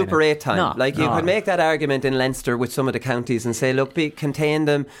out and try to win. Not at Super 8 time. You could make that argument in Leinster with some of the counties and say, look, contain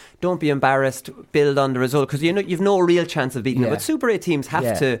them, don't be embarrassed, build on the result, because you've no real chance of beating them. But Super 8 teams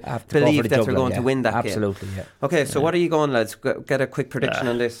have to believe that they're going to win that game. Absolutely, yeah. Okay, so what are you going, lads? Get a quick prediction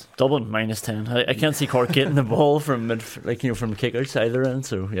on this. Dublin -10. I can't see Cork getting the ball from from the kick outside either end,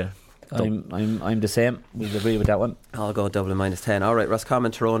 so yeah. I'm the same. We'll agree with that one. I'll go Dublin -10. All right,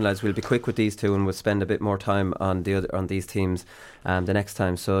 Roscommon, Tyrone, lads. We'll be quick with these two, and we'll spend a bit more time on these teams the next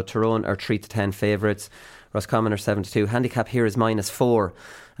time. So Tyrone are 3-10 favourites. Roscommon are 7-2. Handicap here is -4.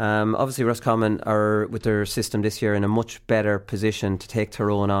 Obviously, Roscommon are, with their system this year, in a much better position to take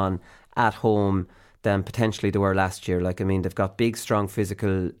Tyrone on at home than potentially they were last year. Like, I mean, they've got big, strong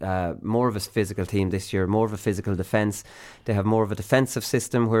physical, more of a physical team this year, more of a physical defence. They have more of a defensive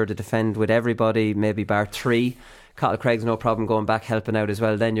system where they defend with everybody, maybe bar 3. Cottle Craig's no problem going back, helping out as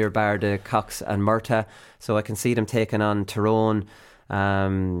well. Then you're bar the Cox and Murta. So I can see them taking on Tyrone.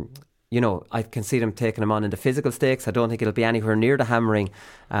 I can see them taking them on in the physical stakes. I don't think it'll be anywhere near the hammering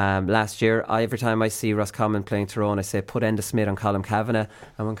last year. Every time I see Roscommon playing Tyrone, I say put Enda Smith on Colm Kavanagh,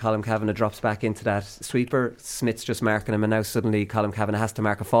 and when Colm Kavanagh drops back into that sweeper, Smith's just marking him, and now suddenly Colm Kavanagh has to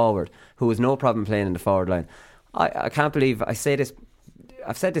mark a forward who has no problem playing in the forward line. I can't believe I say this.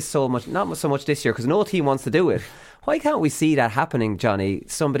 I've said this so much, not so much this year, because no team wants to do it. Why can't we see that happening, Johnny?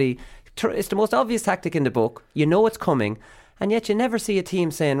 It's the most obvious tactic in the book. You know it's coming. And yet you never see a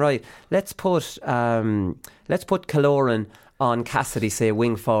team saying, right, let's put Kaloran on Cassidy, say,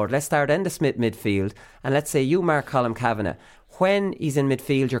 wing forward. Let's start Enda Smith midfield, and let's say you mark Colm Kavanagh. When he's in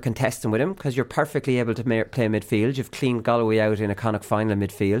midfield, you're contesting with him because you're perfectly able to play midfield. You've cleaned Galway out in a Connacht final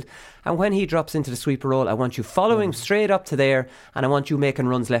midfield. And when he drops into the sweeper role, I want you following straight up to there, and I want you making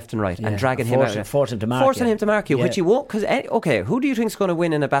runs left and right and dragging him out. Forcing him to mark you. Which you won't. Because, who do you think is going to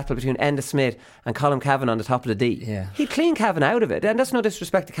win in a battle between Enda Smith and Colm Kavanagh on the top of the D? Yeah. He'd clean Kavanagh out of it. And that's no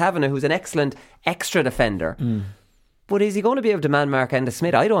disrespect to Kavanagh, who's an excellent extra defender. But is he going to be able to man-mark Enda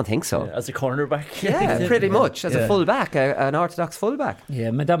Smith? I don't think so. As a cornerback? Yeah, pretty much. As a full-back, an orthodox full-back. Yeah,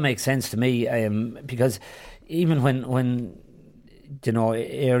 that makes sense to me, because even when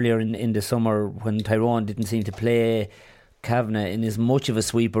earlier in the summer, when Tyrone didn't seem to play Kavanagh in as much of a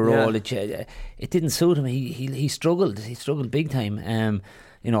sweeper role, it didn't suit him. He struggled. He struggled big time. And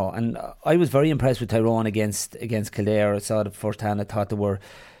I was very impressed with Tyrone against Kildare. I saw it firsthand. I thought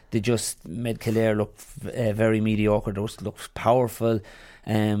they just made Kildare look very mediocre. They looked powerful.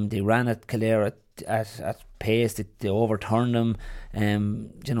 They ran at Kildare at pace. They overturned them.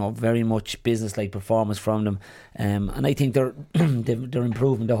 Very much business-like performance from them. And I think they're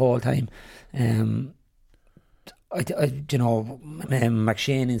improving the whole time.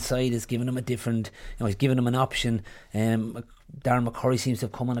 McShane inside is giving them a different. He's giving them an option. Darren McCurry seems to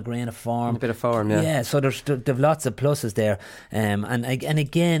have come on a grain of form. A bit of form, yeah. Yeah, so they've lots of pluses there. And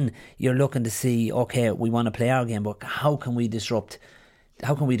again, you're looking to see, okay, we want to play our game, but how can we disrupt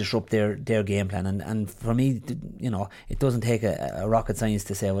their game plan? And for me, it doesn't take a rocket science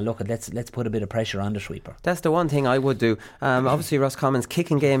to say, well, look, let's put a bit of pressure on the sweeper. That's the one thing I would do. Obviously, Roscommon's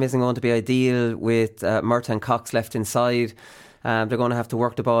kicking game isn't going to be ideal with Murta and Cox left inside. They're going to have to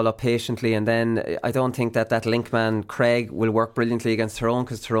work the ball up patiently, and then I don't think that link man Craig will work brilliantly against Tyrone,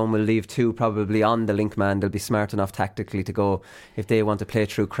 because Tyrone will leave 2 probably on the link man. They'll be smart enough tactically to go, if they want to play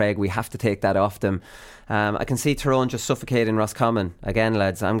through Craig, we have to take that off them. I can see Tyrone just suffocating Roscommon. Again,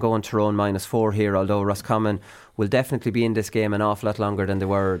 lads, I'm going Tyrone -4 here, although Roscommon will definitely be in this game an awful lot longer than they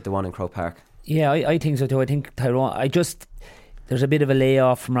were the one in Croke Park. Yeah, I think so too. I think Tyrone, there's a bit of a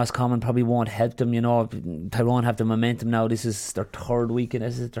layoff from Roscommon, probably won't help them. Tyrone have the momentum now. This is their third week,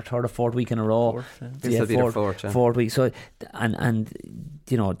 is it their third or fourth week in a row? This will be their fourth, yeah. Fourth week. So, and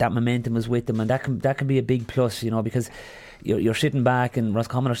that momentum is with them, and that can be a big plus. Because you're sitting back, and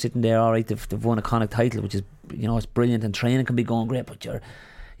Roscommon are sitting there. All right, they've won a Connacht title, which is it's brilliant, and training can be going great, but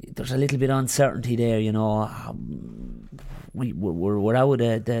there's a little bit of uncertainty there. We're out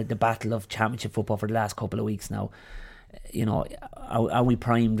of the battle of championship football for the last couple of weeks now. Are we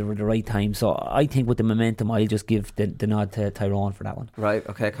primed at the right time? So I think with the momentum, I'll just give the nod to Tyrone for that one. Right,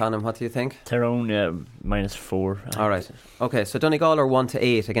 okay, Conor, what do you think? Tyrone, -4. Alright, okay, so Donegal are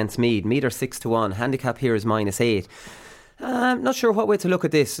 1-8 against Meath. Meath are 6-1. Handicap here is -8. I'm not sure what way to look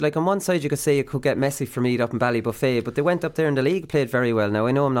at this. Like, on one side you could say it could get messy for Meath up in Ballybuffet, but they went up there in the league, played very well. Now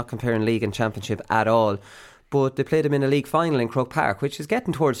I know I'm not comparing league and championship at all, but they played them in a league final in Croke Park, which is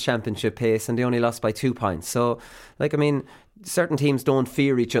getting towards championship pace, and they only lost by 2 points. So, certain teams don't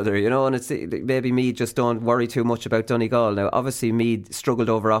fear each other, and it's maybe Meath just don't worry too much about Donegal. Now, obviously, Meath struggled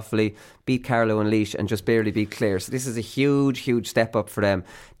over Offaly, beat Carlow and Laois, and just barely beat Clare. So this is a huge, huge step up for them.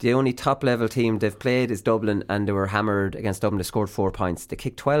 The only top-level team they've played is Dublin, and they were hammered against Dublin. They scored 4 points. They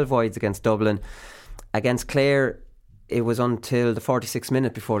kicked 12 wides against Dublin. Against Clare, it was until the 46th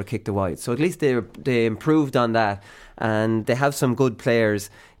minute before they kicked the wide. So at least they improved on that, and they have some good players.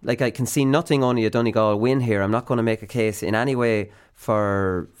 Like, I can see nothing only a Donegal win here. I'm not going to make a case in any way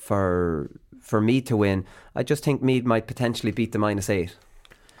for Meath to win. I just think Meath might potentially beat the -8.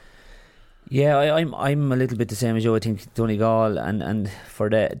 Yeah, I'm a little bit the same as you. I think Donegal, and for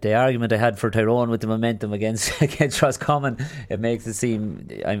the argument I had for Tyrone with the momentum against Roscommon, it makes it seem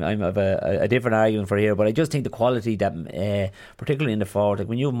I'm of a different argument for here. But I just think the quality that, particularly in the forward, like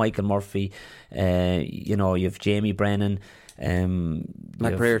when you have Michael Murphy, you have Jamie Brennan,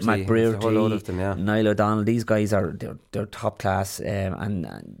 Matt Brearty, a whole load of them, yeah. Niall O'Donnell. These guys they're top class,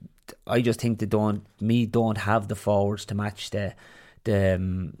 and I just think they don't have the forwards to match the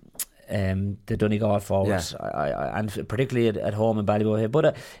Donegal forwards, and particularly at home in Ballybor.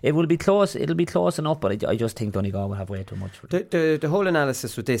 But it will be close. It'll be close enough. But I just think Donegal will have way too much. The whole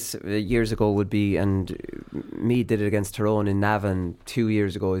analysis with this years ago would be, and Meath did it against Tyrone in Navan 2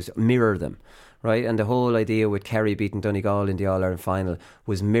 years ago, is mirror them. Right, and the whole idea with Kerry beating Donegal in the All-Ireland final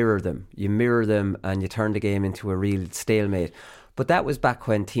was mirror them. You mirror them and you turn the game into a real stalemate. But that was back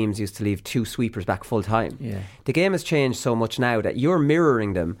when teams used to leave 2 sweepers back full time. Yeah. The game has changed so much now that you're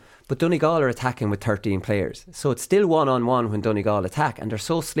mirroring them, but Donegal are attacking with 13 players. So it's still one-on-one when Donegal attack, and they're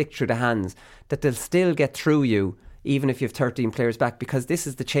so slick through the hands that they'll still get through you even if you have 13 players back, because this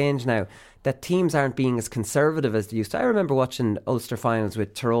is the change now, that teams aren't being as conservative as they used to. I remember watching Ulster finals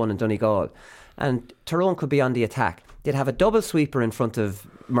with Tyrone and Donegal, and Tyrone could be on the attack. They'd have a double sweeper in front of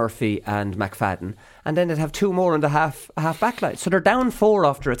Murphy and McFadden, and then they'd have 2 more on the half back line. So they're down 4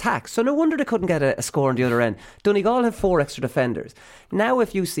 after attack. So no wonder they couldn't get a score on the other end. Donegal have 4 extra defenders. Now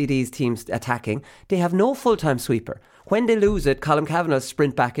if you see these teams attacking, they have no full-time sweeper. When they lose it, Colm Kavanagh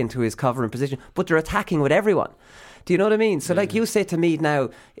sprint back into his covering position, but they're attacking with everyone. Do you know what I mean? So like you say to me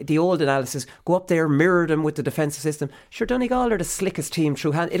now, the old analysis, go up there, mirror them with the defensive system. Sure, Donegal are the slickest team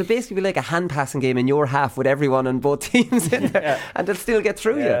through hand. It'll basically be like a hand passing game in your half with everyone on both teams in there, and they'll still get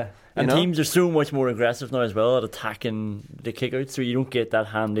through you. And teams are so much more aggressive now as well at attacking the kickouts, so you don't get that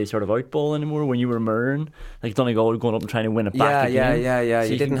handy sort of outball anymore when you were mirroring. Like Donegal going up and trying to win it back again. Yeah.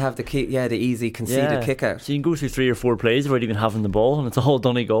 So you didn't have the easy conceded kick out. So you can go through 3 or 4 plays without even having the ball, and it's all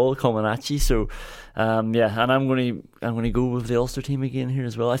Donegal coming at you. So and I'm going to go with the Ulster team again here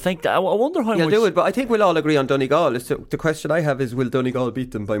as well. I think I wonder how much. Do it, but I think we'll all agree on Donegal. The question I have is, will Donegal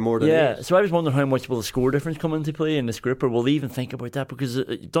beat them by more than 8? So I was wondering how much will the score difference come into play in this group, or will they even think about that? Because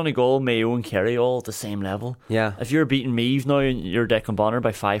Donegal, Mayo and Kerry all at the same level. Yeah. If you're beating Meath now and you're Declan Bonner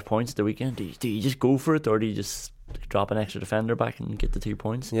by 5 points at the weekend, do you just go for it, or do you just drop an extra defender back and get the 2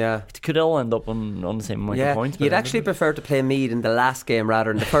 points? Yeah. It could all end up on the same amount of points. You'd actually prefer to play Meath in the last game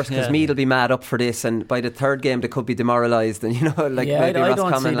rather than the first, because Meath will be mad up for this, and by the third game they could be demoralised, and maybe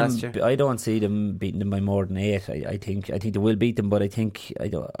Roscommon last year. I don't see them beating them by more than 8. I think they will beat them, but I think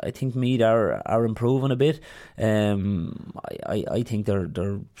Meath are improving a bit. I think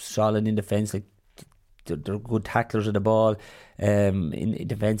they're solid in defence. Like they're good tacklers of the ball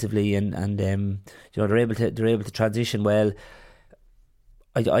defensively, and they're able to transition well.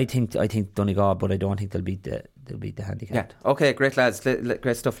 I think Donegal, but I don't think they'll beat the handicap. Yeah. Okay, great lads,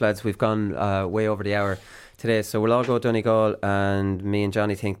 great stuff, lads. We've gone way over the hour today, so we'll all go Donegal, and me and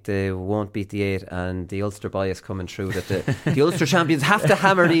Johnny think they won't beat the 8, and the Ulster bias coming through that the Ulster champions have to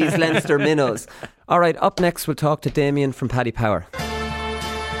hammer these Leinster minnows. All right, up next we'll talk to Damien from Paddy Power.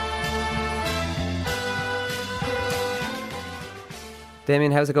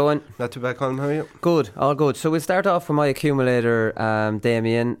 Damien, how's it going? Not too bad, Colin. How are you? Good, all good. So we'll start off with my accumulator,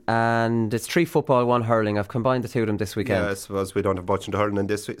 Damien, and it's 3 football, 1 hurling. I've combined the 2 of them this weekend. Yeah, I suppose we don't have much in the hurling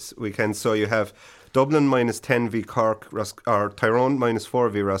this weekend. So you have Dublin -10 v Cork, or Tyrone -4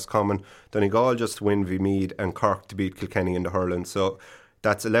 v Roscommon, Donegal just to win v Meath, and Cork to beat Kilkenny in the hurling. So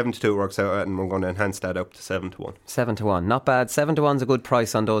that's 11-2 works out, and we're going to enhance that up to 7-1. 7-1, not bad. 7-1's a good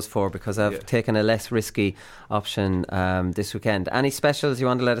price on those 4, because I've taken a less risky option this weekend. Any specials you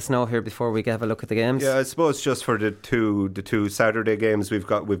want to let us know here before we have a look at the games? Yeah, I suppose just for the two Saturday games, we've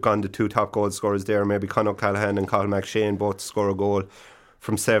gone the 2 top goal scorers there. Maybe Conor O'Callaghan and Colin McShane both score a goal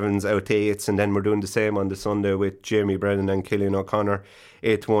from 7s out to 8s, and then we're doing the same on the Sunday with Jamie Brennan and Cillian O'Connor,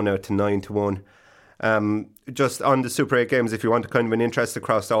 8-1 out to 9-1. Just on the Super 8 games, if you want kind of an interest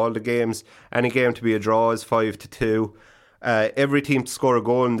across all the games, any game to be a draw is 5-2. Every team to score a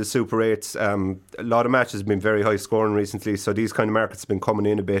goal in the Super 8s. A lot of matches have been very high scoring recently, so these kind of markets have been coming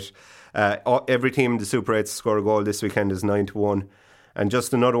in a bit. Every team in the Super 8s to score a goal this weekend is 9-1. And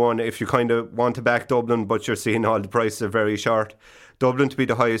just another one, if you kind of want to back Dublin but you're seeing all the prices are very short, Dublin to be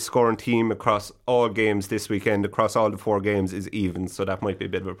the highest scoring team across all games this weekend, across all the 4 games, is even, so that might be a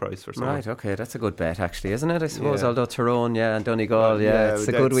bit of a price for someone. Right, okay, that's a good bet actually, isn't it? I suppose, although Tyrone and Donegal, it's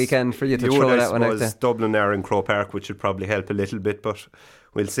a good weekend for you to throw that one out there. Dublin are in Croke Park, which would probably help a little bit, but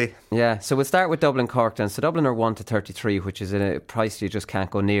we'll see. Yeah, so we'll start with Dublin Cork then. So Dublin are 1-33, which is a price you just can't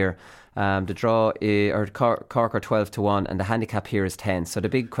go near. The draw or Cork are 12-1, and the handicap here is 10. So the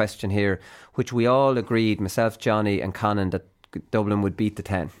big question here, which we all agreed, myself, Johnny and Conan, that Dublin would beat the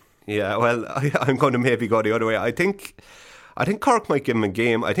 10. Yeah, well, I'm going to maybe go the other way. I think Cork might give them a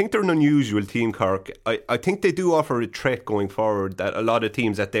game. I think they're an unusual team, Cork. I think they do offer a threat going forward that a lot of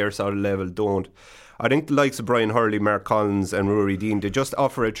teams at their sort of level don't. I think the likes of Brian Hurley, Mark Collins and Rory Dean, they just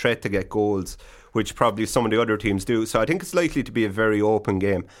offer a threat to get goals, which probably some of the other teams do. So I think it's likely to be a very open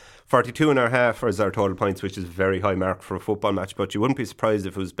game. 42.5 is our total points, which is a very high mark for a football match, but you wouldn't be surprised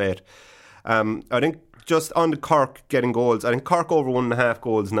if it was bet. I think just on the Cork getting goals, I think Cork over 1.5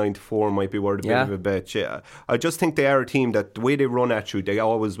 goals, 9-4 might be worth a bit of a bet. Yeah. I just think they are a team that the way they run at you, they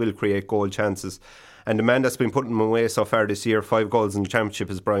always will create goal chances. And the man that's been putting them away so far this year, 5 goals in the championship,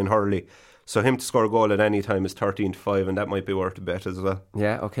 is Brian Hurley. So him to score a goal at any time is 13-5, and that might be worth a bet as well.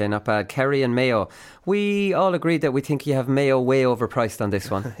 Yeah, okay, not bad. Kerry and Mayo. We all agreed that we think you have Mayo way overpriced on this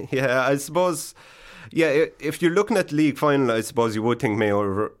one. Yeah, I suppose. Yeah, if you're looking at the league final, I suppose you would think Mayo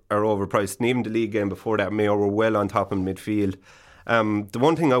are overpriced. And even the league game before that, Mayo were well on top in midfield. The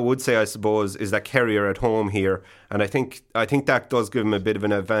one thing I would say, I suppose, is that Kerry are at home here, and I think that does give them a bit of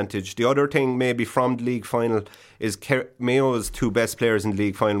an advantage. The other thing maybe from the league final is Mayo's 2 best players in the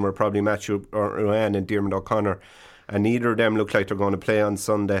league final were probably Matthew Ruane and Diarmuid O'Connor, and neither of them look like they're going to play on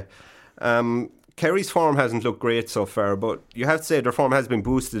Sunday. Kerry's form hasn't looked great so far, but you have to say their form has been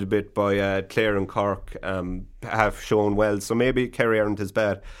boosted a bit by Clare and Cork have shown well, so maybe Kerry aren't as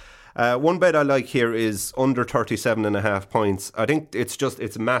bad. One bet I like here is under 37.5 points. I think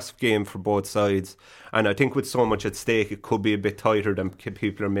it's a massive game for both sides, and I think with so much at stake it could be a bit tighter than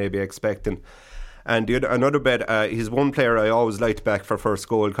people are maybe expecting. And another bet, he's one player I always like to back for first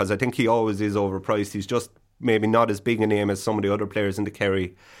goal, because I think he always is overpriced. He's just maybe not as big a name as some of the other players in the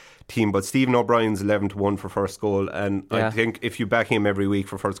Kerry team, but Stephen O'Brien's 11-1 for first goal, and I think if you back him every week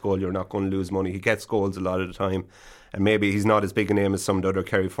for first goal, you're not going to lose money. He gets goals a lot of the time, and maybe he's not as big a name as some of the other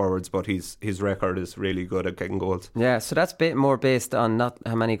Kerry forwards, but his record is really good at getting goals. Yeah, so that's a bit more based on not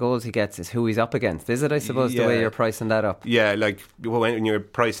how many goals he gets, is who he's up against, is it, I suppose, the way you're pricing that up? Yeah, like when you're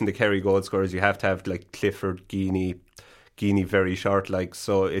pricing the Kerry goal scorers, you have to have like Clifford, Geaney very short, like,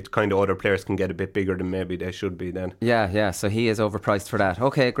 so it kind of other players can get a bit bigger than maybe they should be then. Yeah, so he is overpriced for that.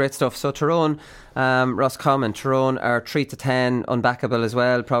 Okay, great stuff. So Tyrone, Roscommon. Tyrone are 3-10, unbackable as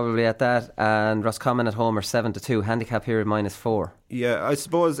well, probably at that, and Roscommon at home are 7-2, handicap here at -4. Yeah, I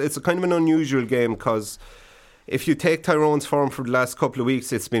suppose it's a kind of an unusual game, because if you take Tyrone's form for the last couple of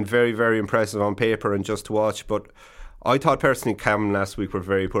weeks, it's been very, very impressive on paper and just to watch, but I thought personally Cavan last week were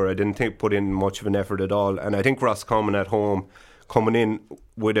very poor. I didn't think put in much of an effort at all, and I think Roscommon at home coming in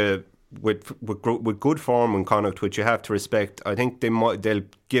with good form and Connacht, which you have to respect. I think they'll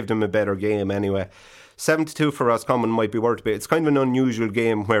give them a better game anyway. 7-2 for Roscommon might be worth a bit. It's kind of an unusual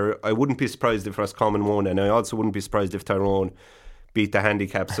game where I wouldn't be surprised if Roscommon won, and I also wouldn't be surprised if Tyrone beat the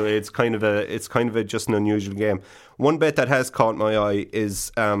handicap. So it's kind of just an unusual game. One bet that has caught my eye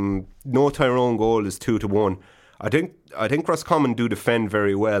is no Tyrone goal is 2-1. I think Roscommon do defend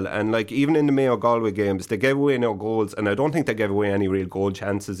very well, and like even in the Mayo Galway games, they gave away no goals, and I don't think they gave away any real goal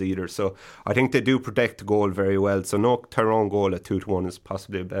chances either. So I think they do protect the goal very well. So no Tyrone goal at 2-1 is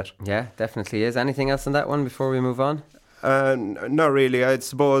possibly a bet. Yeah, definitely is. Anything else on that one before we move on? Not really. I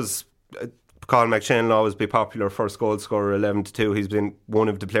suppose Colin McShane will always be popular first goal scorer, 11-2. He's been one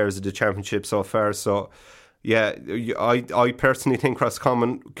of the players of the championship so far. So yeah, I personally think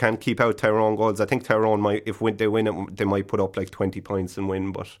Roscommon can keep out Tyrone goals. I think Tyrone might, if they win it, they might put up like 20 points and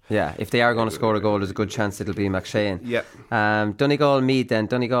win. But yeah, if they are going to score a goal, there's a good chance it'll be McShane. Yeah. Donegal, Meath then.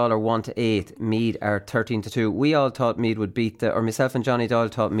 Donegal are 1-8. Meath are 13-2. We all thought Meath would beat or myself and Johnny Doyle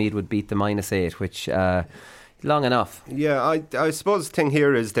thought Meath would beat the -8, which long enough. Yeah, I suppose the thing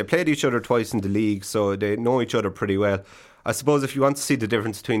here is they played each other twice in the league, so they know each other pretty well. I suppose if you want to see the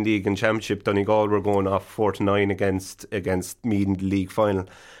difference between league and championship, Donegal were going off 4-9 against Meath in the league final,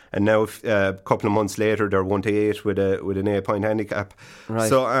 and now a couple of months later they're 1-8 with an 8-point handicap. Right.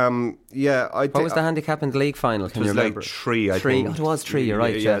 So yeah, what was the handicap in the league final? Can you remember? Like 3. I think. Oh, it was 3. You're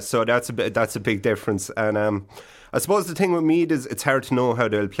right. Yeah. So that's a big difference, and I suppose the thing with Meath is it's hard to know how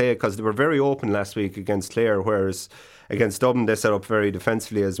they'll play, because they were very open last week against Clare, whereas against Dublin they set up very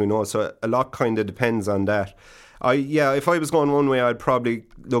defensively, as we know. So a lot kind of depends on that. If I was going one way, I'd probably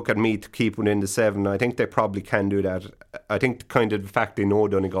look at Meath to keep within the 7. I think they probably can do that. I think kind of the fact they know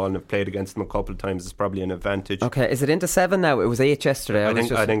Donegal and have played against them a couple of times is probably an advantage. Okay, is it into 7 now? It was 8 yesterday. I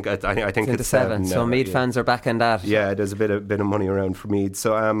think it's into 7. So Meath fans are back in that. Yeah, there's a bit of money around for Meath.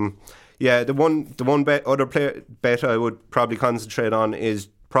 So the one bet I would probably concentrate on is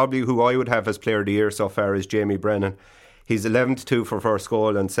probably who I would have as player of the year so far is Jamie Brennan. He's 11-2 for first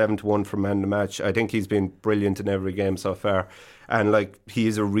goal and 7-1 for man of the match. I think he's been brilliant in every game so far. And like, he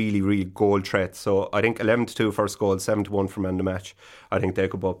is a really, really goal threat. So I think 11-2 first goal, 7-1 for man of the match. I think they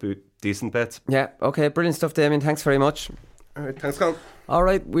could both be decent bets. Yeah, okay, brilliant stuff, Damien. Thanks very much. All right, thanks, Colin. All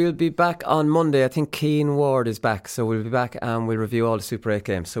right, we'll be back on Monday. I think Keane Ward is back, so we'll be back and we'll review all the Super 8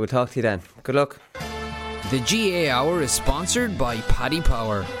 games. So we'll talk to you then. Good luck. The GA Hour is sponsored by Paddy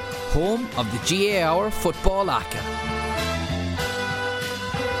Power, home of the GA Hour Football ACA.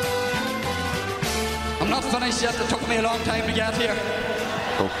 I'm not finished yet. It took me a long time to get here.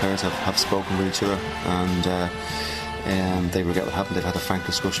 Both players have spoken with each other, and they regret what happened. They've had a frank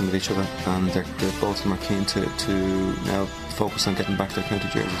discussion with each other, and they're both of them are keen to now focus on getting back their county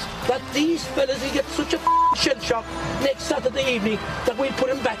jerseys. That these fellas will get such a shell shock next Saturday evening that we'll put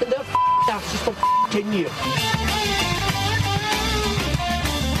them back in their asses for 10 years.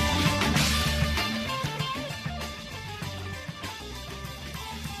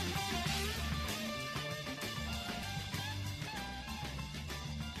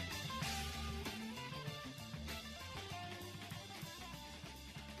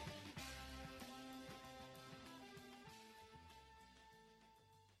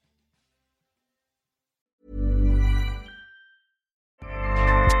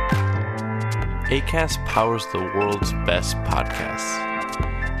 Acast powers the world's best podcasts.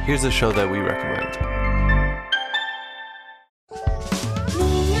 Here's a show that we recommend.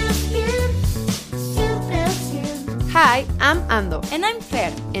 Hi, I'm Ando. And I'm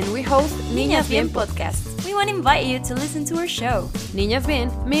Fer. And we host Niñas Bien Podcast. We want to invite you to listen to our show. Niñas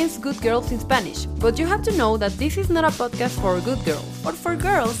Bien means good girls in Spanish, but you have to know that this is not a podcast for good girls. Or for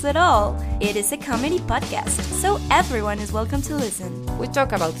girls at all. It is a comedy podcast, so everyone is welcome to listen. We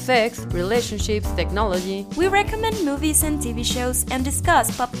talk about sex, relationships, technology. We recommend movies and TV shows and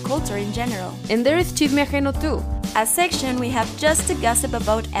discuss pop culture in general. And there is Chisme Ajeno too. A section we have just to gossip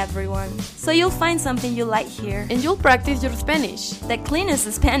about everyone. So you'll find something you like here. And you'll practice your Spanish. The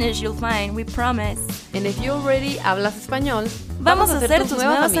cleanest Spanish you'll find, we promise. And if you already hablas español, vamos a ser tus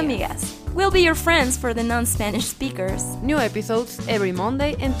nuevas amigas. We'll be your friends for the non-Spanish speakers. New episodes every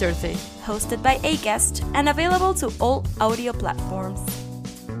Monday and Thursday. Hosted by Acast and available to all audio platforms.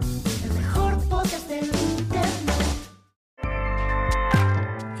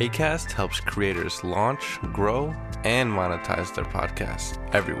 Acast helps creators launch, grow, and monetize their podcasts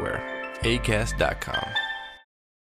everywhere. Acast.com.